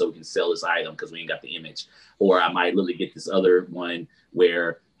website so we can sell this item because we ain't got the image. Or I might literally get this other one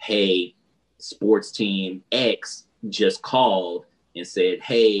where, hey, sports team X just called and said,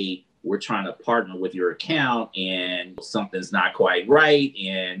 hey, we're trying to partner with your account and something's not quite right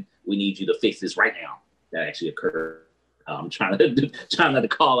and we need you to fix this right now. That actually occurred. I'm trying not to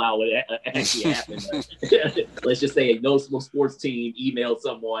call out what actually happened. Let's just say no sports team emailed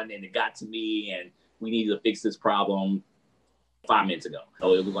someone and it got to me and we needed to fix this problem 5 minutes ago.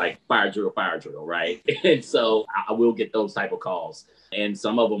 So it was like fire drill, right? And so I will get those type of calls. And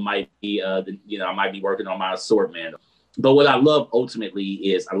some of them might be, I might be working on my assortment. But what I love ultimately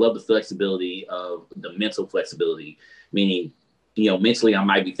is I love the flexibility of the mental flexibility, meaning, mentally I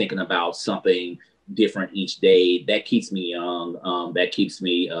might be thinking about something different each day. That keeps me young. That keeps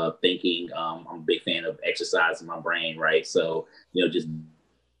me thinking. I'm a big fan of exercising my brain, right? So, just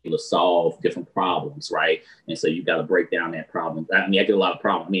able to solve different problems, right? And so you got to break down that problem. I get a lot of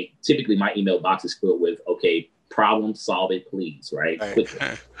problems. Typically my email box is filled with, okay, problem, solve it, please, right?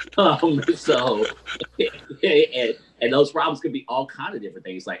 And those problems could be all kind of different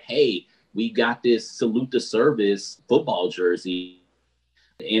things. Like, hey, we got this salute to service football jersey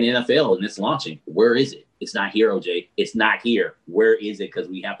in NFL and it's launching. Where is it? It's not here, OJ. It's not here. Where is it? Because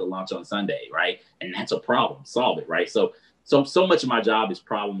we have to launch on Sunday, right? And that's a problem. Solve it, right? So much of my job is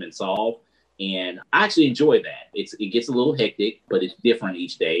problem and solve. And I actually enjoy that. It gets a little hectic, but it's different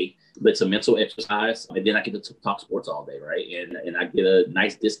each day. But it's a mental exercise. And then I get to talk sports all day, right? And I get a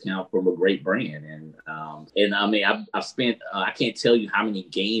nice discount from a great brand. I've spent, I can't tell you how many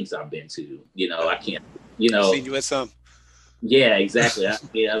games I've been to. I can't, I've seen you at some. Yeah, exactly.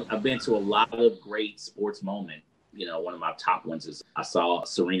 I've been to a lot of great sports moments. One of my top ones is I saw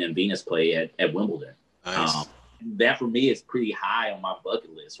Serena and Venus play at Wimbledon. Nice. That for me is pretty high on my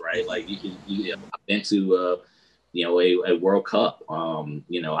bucket list, right? Like I've been to a World Cup.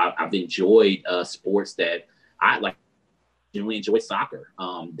 I've enjoyed sports that I like. genuinely enjoy soccer.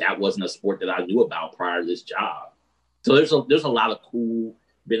 That wasn't a sport that I knew about prior to this job. So there's a lot of cool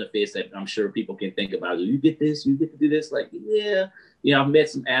benefits that I'm sure people can think about. You get this, you get to do this. Like, yeah, I've met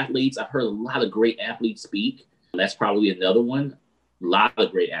some athletes. I've heard a lot of great athletes speak. That's probably another one. A lot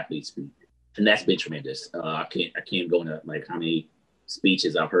of great athletes speak, and that's been tremendous. I can't go into like how many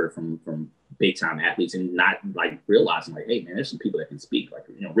speeches I've heard from big time athletes and not like realizing like, hey man, there's some people that can speak. Like,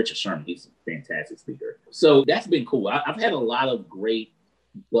 Richard Sherman, he's a fantastic speaker. So that's been cool. I've had a lot of great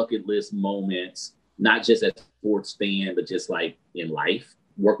bucket list moments, not just as a sports fan, but just like in life.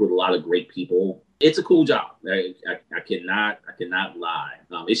 Work with a lot of great people. It's a cool job. I cannot lie.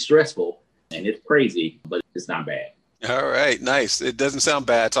 It's stressful and it's crazy, but it's not bad. All right, nice. It doesn't sound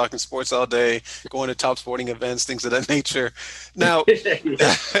bad talking sports all day, going to top sporting events, things of that nature. Now,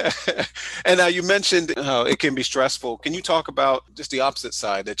 and now you mentioned how it can be stressful. Can you talk about just the opposite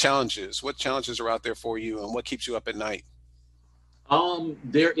side, the challenges? What challenges are out there for you and what keeps you up at night?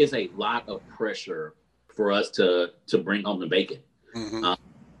 There is a lot of pressure for us to bring home the bacon. Mm-hmm. I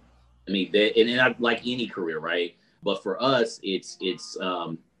mean, and like any career, right? But for us, it's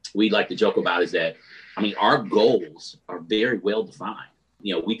we like to joke about is that, I mean, our goals are very well defined.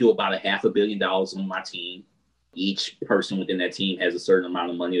 We do about $500 million on my team. Each person within that team has a certain amount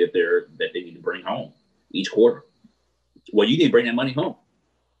of money that they need to bring home each quarter. Well, you need to bring that money home.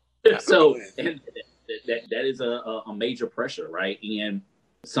 So and that is a major pressure, right? And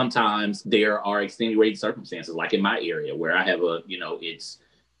sometimes there are extenuating circumstances, like in my area where I have it's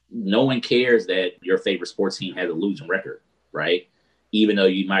no one cares that your favorite sports team has a losing record, right? Even though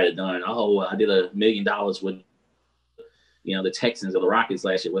you might have done, I did $1 million with, the Texans or the Rockets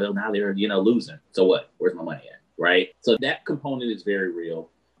last year. Well, now they're, losing. So what? Where's my money at? Right. So that component is very real.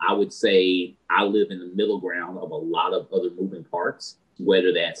 I would say I live in the middle ground of a lot of other moving parts,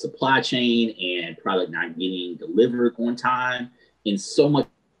 whether that's supply chain and product not getting delivered on time. And so much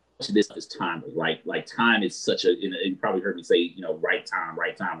of this is timely, right? Like time is such you probably heard me say, right time,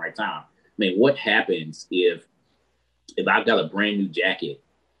 right time, right time. I mean, what happens if I've got a brand new jacket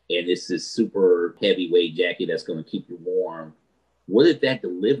and it's this super heavyweight jacket that's going to keep you warm? What if that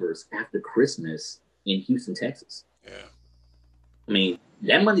delivers after Christmas in Houston, Texas? Yeah. I mean,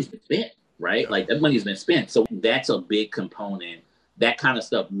 that money's been spent, right? Yeah. Like that money's been spent. So that's a big component. That kind of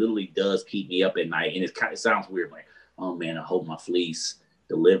stuff literally does keep me up at night. And it sounds weird. Like, oh man, I hope my fleece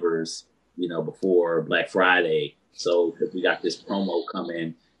delivers, before Black Friday. So we got this promo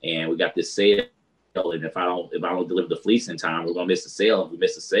coming and we got this sale. And if I don't deliver the fleece in time, we're gonna miss the sale. If we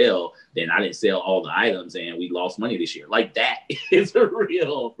miss the sale, then I didn't sell all the items and we lost money this year. Like that is a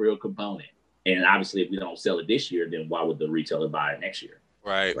real component. And obviously, if we don't sell it this year, then why would the retailer buy it next year?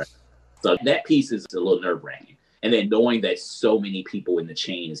 Right. So that piece is a little nerve wracking. And then knowing that so many people in the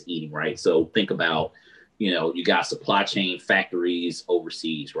chain is eating, right? So think about, you got supply chain factories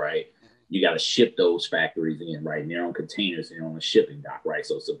overseas, right? You got to ship those factories in, right? And they're on containers, they're on a shipping dock, right?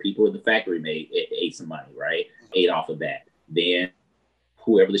 So people in the factory ate some money, right? Ate off of that. Then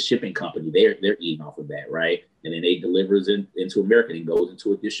whoever the shipping company, they're eating off of that, right? And then they delivers into America and goes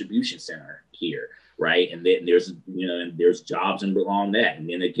into a distribution center here, right? And then there's jobs on that. And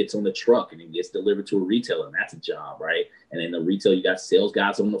then it gets on the truck and it gets delivered to a retailer, and that's a job, right? And then the retail, you got sales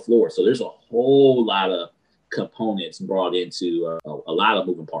guys on the floor. So there's a whole lot of components brought into a lot of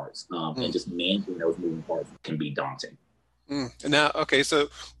moving parts, and just managing those moving parts can be daunting. Now, okay, so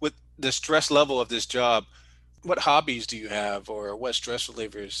with the stress level of this job, what hobbies do you have or what stress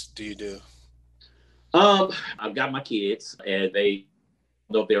relievers do you do? I've got my kids and they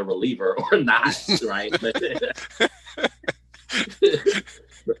don't know if they're a reliever or not, right? but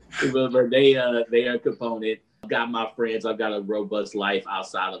they are a component. I've got my friends. I've got a robust life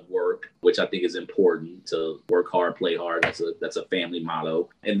outside of work, which I think is important, to work hard, play hard. That's a family motto.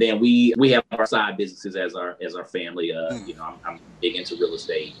 And then we have our side businesses as our family. I'm big into real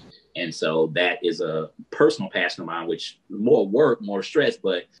estate. And so that is a personal passion of mine, which more work, more stress,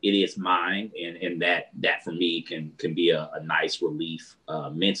 but it is mine. And that for me can be a nice relief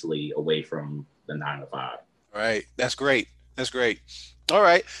mentally away from the 9 to 5. Right. That's great. That's great. All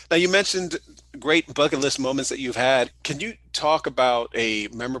right. Now you mentioned great bucket list moments that you've had. Can you talk about a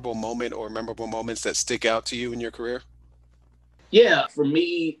memorable moment or memorable moments that stick out to you in your career? Yeah, for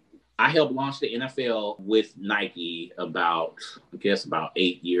me, I helped launch the NFL with Nike about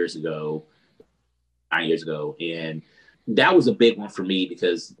 8 years ago, 9 years ago. And that was a big one for me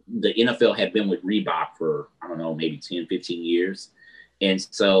because the NFL had been with Reebok for, I don't know, maybe 10, 15 years. And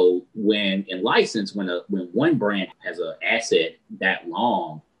so when one brand has an asset that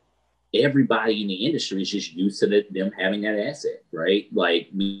long, everybody in the industry is just used to them having that asset, right? Like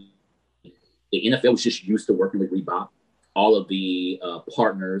the NFL was just used to working with Reebok. all of the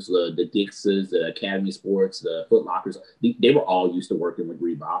partners, the Dixes, the Academy Sports, the Foot Lockers, they were all used to working with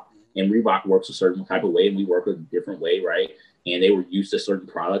Reebok. And Reebok works a certain type of way, and we work a different way, right? And they were used to certain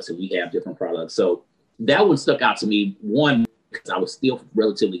products, and we have different products. So that one stuck out to me. One, because I was still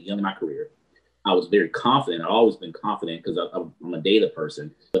relatively young in my career. I was very confident. I've always been confident because I'm a data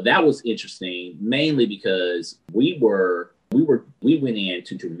person. But that was interesting, mainly because we went in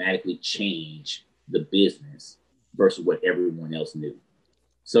to dramatically change the business versus what everyone else knew.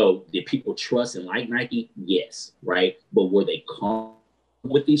 So did people trust and like Nike? Yes, right. But were they calm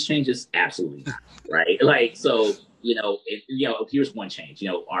with these changes? Absolutely, right. Like so, here's one change.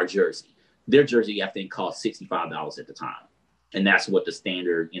 Our jersey, their jersey, I think, cost $65 at the time. And that's what the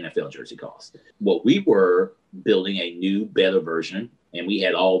standard NFL jersey costs. Well, we were building a new, better version, and we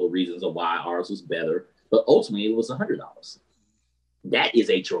had all the reasons of why ours was better, but ultimately it was $100. That is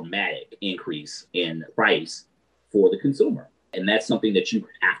a dramatic increase in price for the consumer. And that's something that you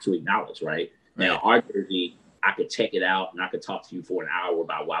have to acknowledge, right? Now, our jersey, I could check it out and I could talk to you for an hour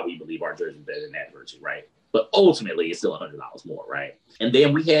about why we believe our jersey is better than that jersey, right? But ultimately, it's still $100 more, right? And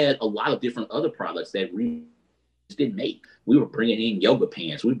then we had a lot of different other products that we didn't make. We were bringing in yoga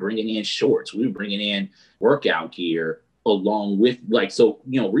pants. We were bringing in shorts. We were bringing in workout gear along with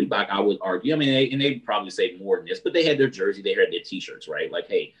Reebok, I would argue. I mean, and they probably say more than this, but they had their jersey. They had their T-shirts, right? Like,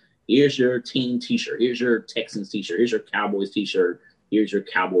 hey, here's your team T-shirt. Here's your Texans T-shirt. Here's your Cowboys T-shirt. Here's your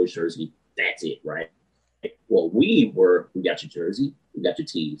Cowboys jersey. That's it, right? Well, we got your jersey. We got your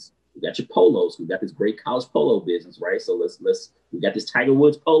tees. We got your polos. We got this great college polo business, right? So we got this Tiger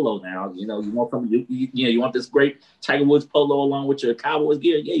Woods polo now. You want this great Tiger Woods polo along with your Cowboys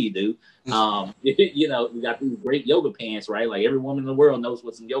gear? Yeah, you do. We got these great yoga pants, right? Like every woman in the world knows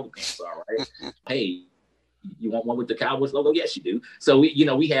what some yoga pants are, right? Hey, you want one with the Cowboys logo? Yes, you do. So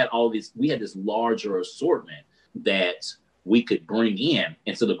we had this larger assortment that we could bring in.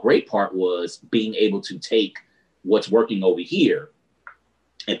 And so the great part was being able to take what's working over here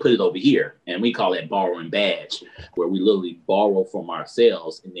and put it over here. And we call that borrow and badge, where we literally borrow from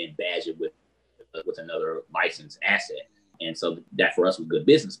ourselves and then badge it with another licensed asset. And so that for us was good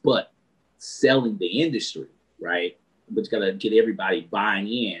business, but selling the industry, right? But you got to get everybody buying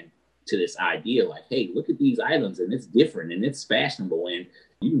in to this idea like, hey, look at these items and it's different and it's fashionable and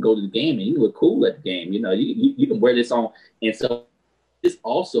you can go to the game and you look cool at the game. You can wear this on. And so this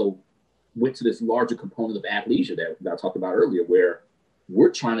also went to this larger component of athleisure that I talked about earlier, where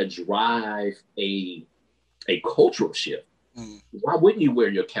we're trying to drive a cultural shift. Why wouldn't you wear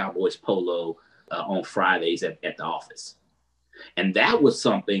your Cowboys polo on Fridays at the office? And that was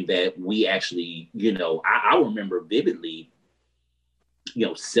something that we actually, I remember vividly,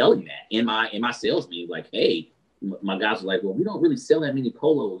 selling that in my sales meeting. Like, hey, my guys were like, well, we don't really sell that many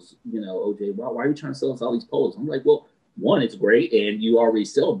polos, OJ. Why are you trying to sell us all these polos? I'm like, well, one, it's great, and you already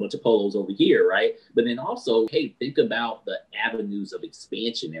sell a bunch of polos over here, right? But then also, hey, think about the avenues of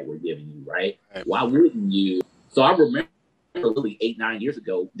expansion that we're giving you, right? Why wouldn't you? So I remember literally 8-9 years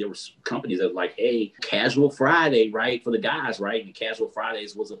ago, there were companies that were like, hey, Casual Friday, right, for the guys, right? And Casual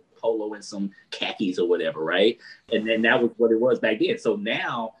Fridays was a polo and some khakis or whatever, right? And then that was what it was back then. So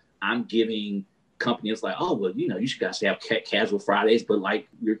now I'm giving companies like, oh, well, you guys should have Casual Fridays, but like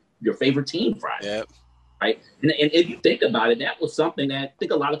your favorite team Friday. Yep. Right. And if you think about it, that was something that I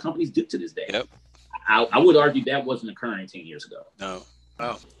think a lot of companies do to this day. Yep. I would argue that wasn't occurring 10 years ago. No.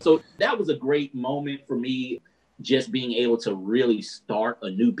 Oh. So that was a great moment for me, just being able to really start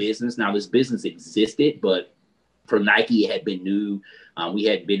a new business. Now, this business existed, but for Nike, it had been new. We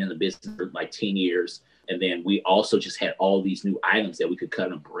had been in the business for like 10 years. And then we also just had all these new items that we could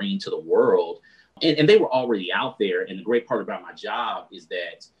kind of bring to the world. And they were already out there. And the great part about my job is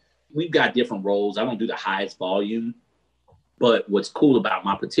that we've got different roles. I don't do the highest volume, but what's cool about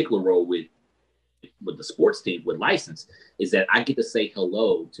my particular role with the sports team with license is that I get to say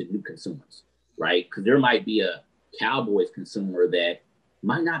hello to new consumers, right? Because there might be a Cowboys consumer that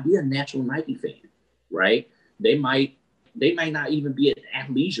might not be a natural Nike fan, right? They might not even be an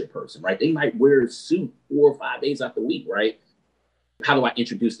athleisure person, right? They might wear a suit 4 or 5 days out the week, right? How do I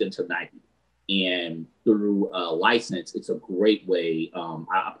introduce them to Nike? And through license, it's a great way.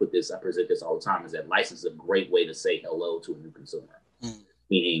 I present this all the time, is that license is a great way to say hello to a new consumer.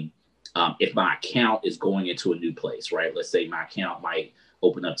 Meaning, if my account is going into a new place, right? Let's say my account might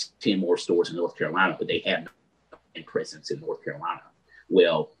open up 10 more stores in North Carolina, but they have no presence in North Carolina.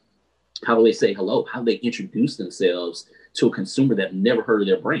 Well, how do they say hello? How do they introduce themselves to a consumer that never heard of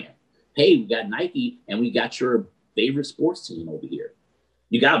their brand? Hey, we got Nike and we got your favorite sports team over here.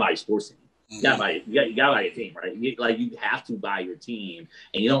 You got to buy your sports team. You gotta buy your team, right? You have to buy your team,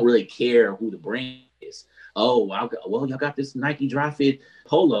 and you don't really care who the brand is. Oh, well, y'all got this Nike Dry Fit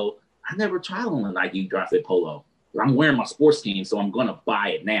Polo. I never tried on a Nike Dry Fit Polo. I'm wearing my sports team, so I'm going to buy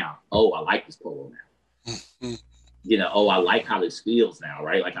it now. Oh, I like this polo now. Oh, I like how this feels now,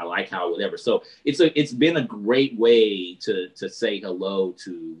 right? Like I like how whatever. So it's been a great way to say hello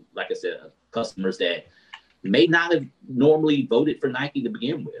to, like I said, customers that may not have normally voted for Nike to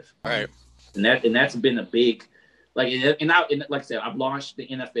begin with. Right. And that's been a big, like I said, I've launched the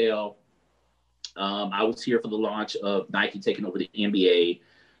NFL. I was here for the launch of Nike taking over the NBA.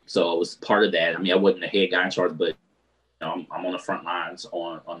 So I was part of that. I mean, I wasn't the head guy in charge, but I'm on the front lines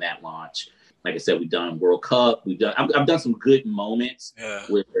on that launch. Like I said, we've done World Cup. I've done some good moments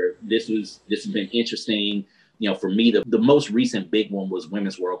where this has been interesting. For me, the most recent big one was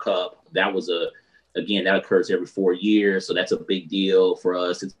Women's World Cup. That was that occurs every 4 years. So that's a big deal for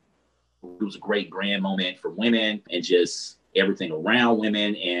us. It was a great brand moment for women and just everything around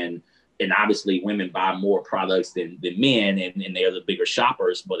women. And obviously women buy more products than men and they're the bigger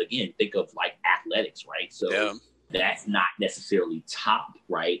shoppers. But again, think of like athletics, right? So that's not necessarily top,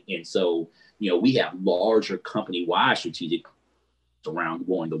 right? And so, we have larger company-wide strategic around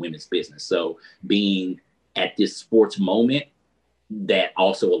growing the women's business. So being at this sports moment that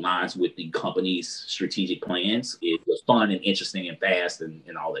also aligns with the company's strategic plans, it was fun and interesting and fast and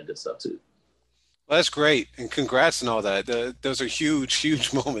all that good stuff too. Well, that's great, and congrats on all that. Those are huge,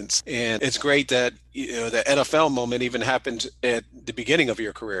 huge moments, and it's great that the NFL moment even happened at the beginning of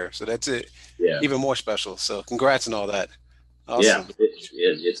your career. So that's it, even more special. So congrats on all that. Awesome.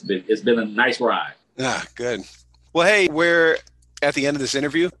 Yeah, it's been a nice ride. Good. Well, hey, we're at the end of this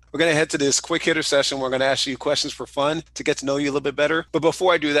interview. We're going to head to this quick hitter session. We're going to ask you questions for fun to get to know you a little bit better. But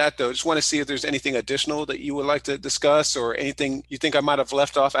before I do that, though, I just want to see if there's anything additional that you would like to discuss or anything you think I might have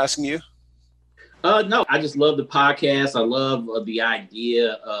left off asking you. No, I just love the podcast. I love the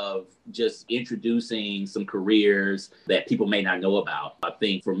idea of just introducing some careers that people may not know about. I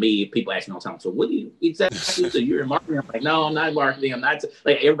think for me, people ask me all the time, so what do you exactly do? You're in marketing? I'm like, no, I'm not in marketing. I'm not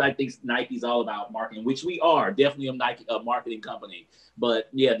like everybody thinks Nike's all about marketing, which we are definitely a marketing company. But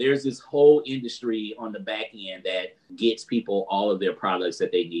yeah, there's this whole industry on the back end that gets people all of their products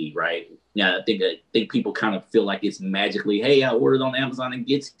that they need, right? Yeah, I think people kind of feel like it's magically, hey, I ordered on Amazon and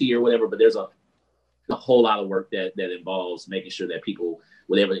gets here or whatever, but there's a whole lot of work that involves making sure that people,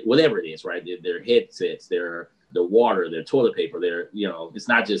 whatever it is, right? Their headsets, their water, their toilet paper, it's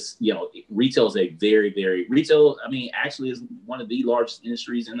not just, retail is a very, very retail. I mean, actually is one of the largest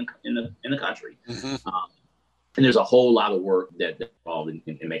industries in the country. Mm-hmm. And there's a whole lot of work that involved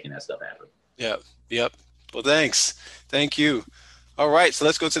in making that stuff happen. Yep. Well, thanks. Thank you. All right. So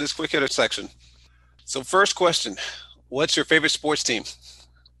let's go to this quick hitter section. So first question, what's your favorite sports team?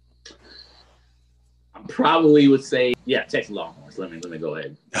 Probably would say, Texas Longhorns. Let me go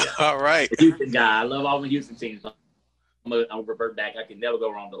ahead. Yeah. All right. The Houston guy. I love all the Houston teams. I'll revert back. I can never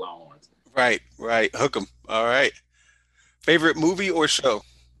go wrong with the Longhorns. Right. Hook 'em. All right. Favorite movie or show?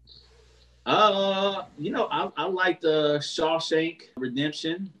 I like the Shawshank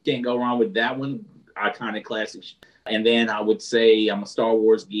Redemption. Can't go wrong with that one. Iconic classic. And then I would say I'm a Star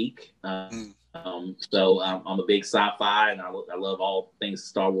Wars geek. So I'm a big sci-fi, and I love all things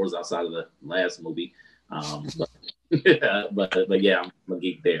Star Wars outside of the last movie. But yeah, I'm a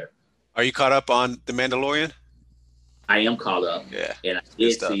geek there. Are you caught up on The Mandalorian? I am caught up. Yeah. And I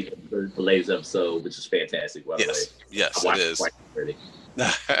did see the latest episode, which is fantastic, by the way. Yes, it is.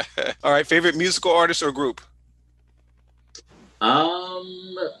 All right. Favorite musical artist or group?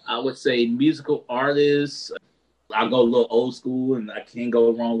 I would say musical artists. I'll go a little old school, and I can't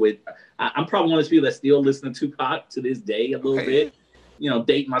go wrong with. I'm probably one of those people that still listen to Tupac to this day a little bit.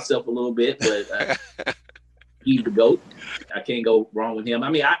 Date myself a little bit, but he's the GOAT. I can't go wrong with him. I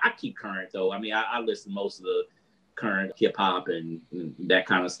mean, I keep current though. I mean, I listen to most of the current hip hop and that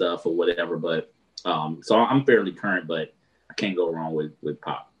kind of stuff or whatever. But so I'm fairly current, but I can't go wrong with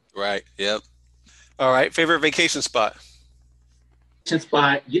pop. Right. Yep. All right. Favorite vacation spot?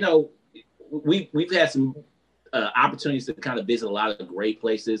 We've had some opportunities to kind of visit a lot of great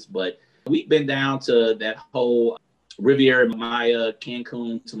places, but we've been down to that whole Riviera Maya,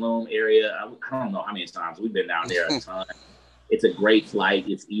 Cancun, Tulum area. I don't know how many times we've been down there a ton. It's a great flight.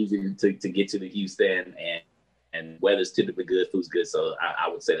 It's easy to get to the Houston, and weather's typically good, food's good. So I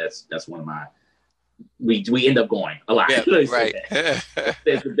would say that's one of my. We end up going a lot. Yeah, right.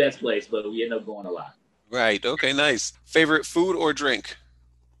 That's the best place, but we end up going a lot. Right. Okay. Nice. Favorite food or drink?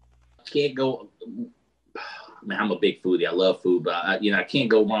 Can't go. Man, I'm a big foodie. I love food, but I can't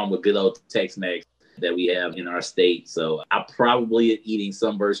go wrong with good old Tex-Mex that we have in our state. So I'm probably eating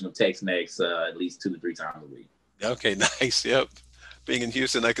some version of Tex-Mex at least 2 to 3 times a week. Okay, nice. Yep. Being in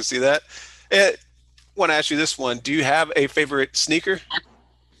Houston, I can see that. want to ask you this one. Do you have a favorite sneaker?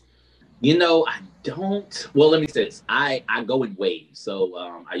 I don't. Well, let me say this. I go in waves.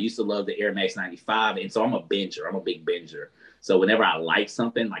 So I used to love the Air Max 95, and so I'm a binger. I'm a big binger. So whenever I like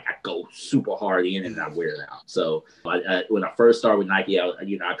something, like I go super hard in and I wear it out. So when I first started with Nike, I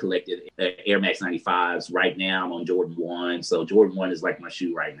collected Air Max 95s. Right now, I'm on Jordan 1. So Jordan 1 is like my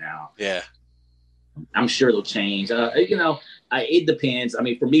shoe right now. Yeah. I'm sure it'll change. It depends. I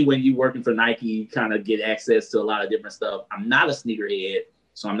mean, for me, when you're working for Nike, you kind of get access to a lot of different stuff. I'm not a sneakerhead.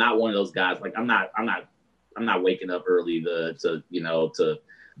 So I'm not one of those guys. Like I'm not waking up early to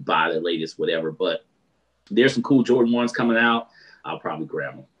buy the latest whatever. But there's some cool Jordan 1s coming out. I'll probably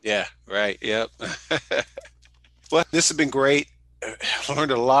grab them. Yeah, right. Yep. Well, this has been great. I've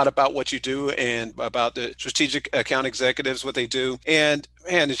learned a lot about what you do and about the strategic account executives, what they do. And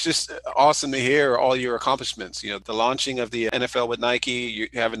man, it's just awesome to hear all your accomplishments. The launching of the NFL with Nike, you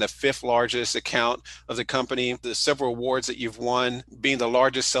having the 5th largest account of the company, the several awards that you've won, being the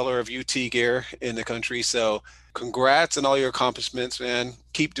largest seller of UT gear in the country. So congrats on all your accomplishments, man.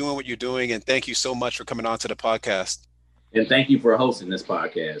 Keep doing what you're doing. And thank you so much for coming on to the podcast. And thank you for hosting this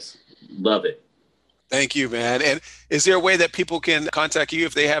podcast. Love it. Thank you, man. And is there a way that people can contact you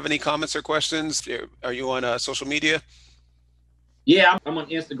if they have any comments or questions? Are you on social media? Yeah, I'm on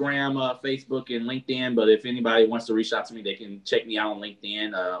Instagram, Facebook, and LinkedIn. But if anybody wants to reach out to me, they can check me out on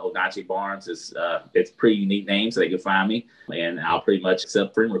LinkedIn. Odache Barnes is it's a pretty unique name, so they can find me. And I'll pretty much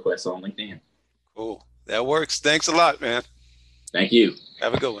accept friend requests on LinkedIn. Cool. That works. Thanks a lot, man. Thank you.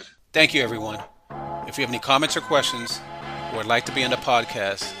 Have a good one. Thank you, everyone. If you have any comments or questions or would like to be on the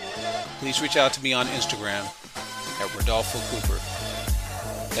podcast, please reach out to me on Instagram at Rodolfo Cooper.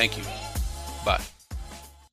 Thank you. Bye.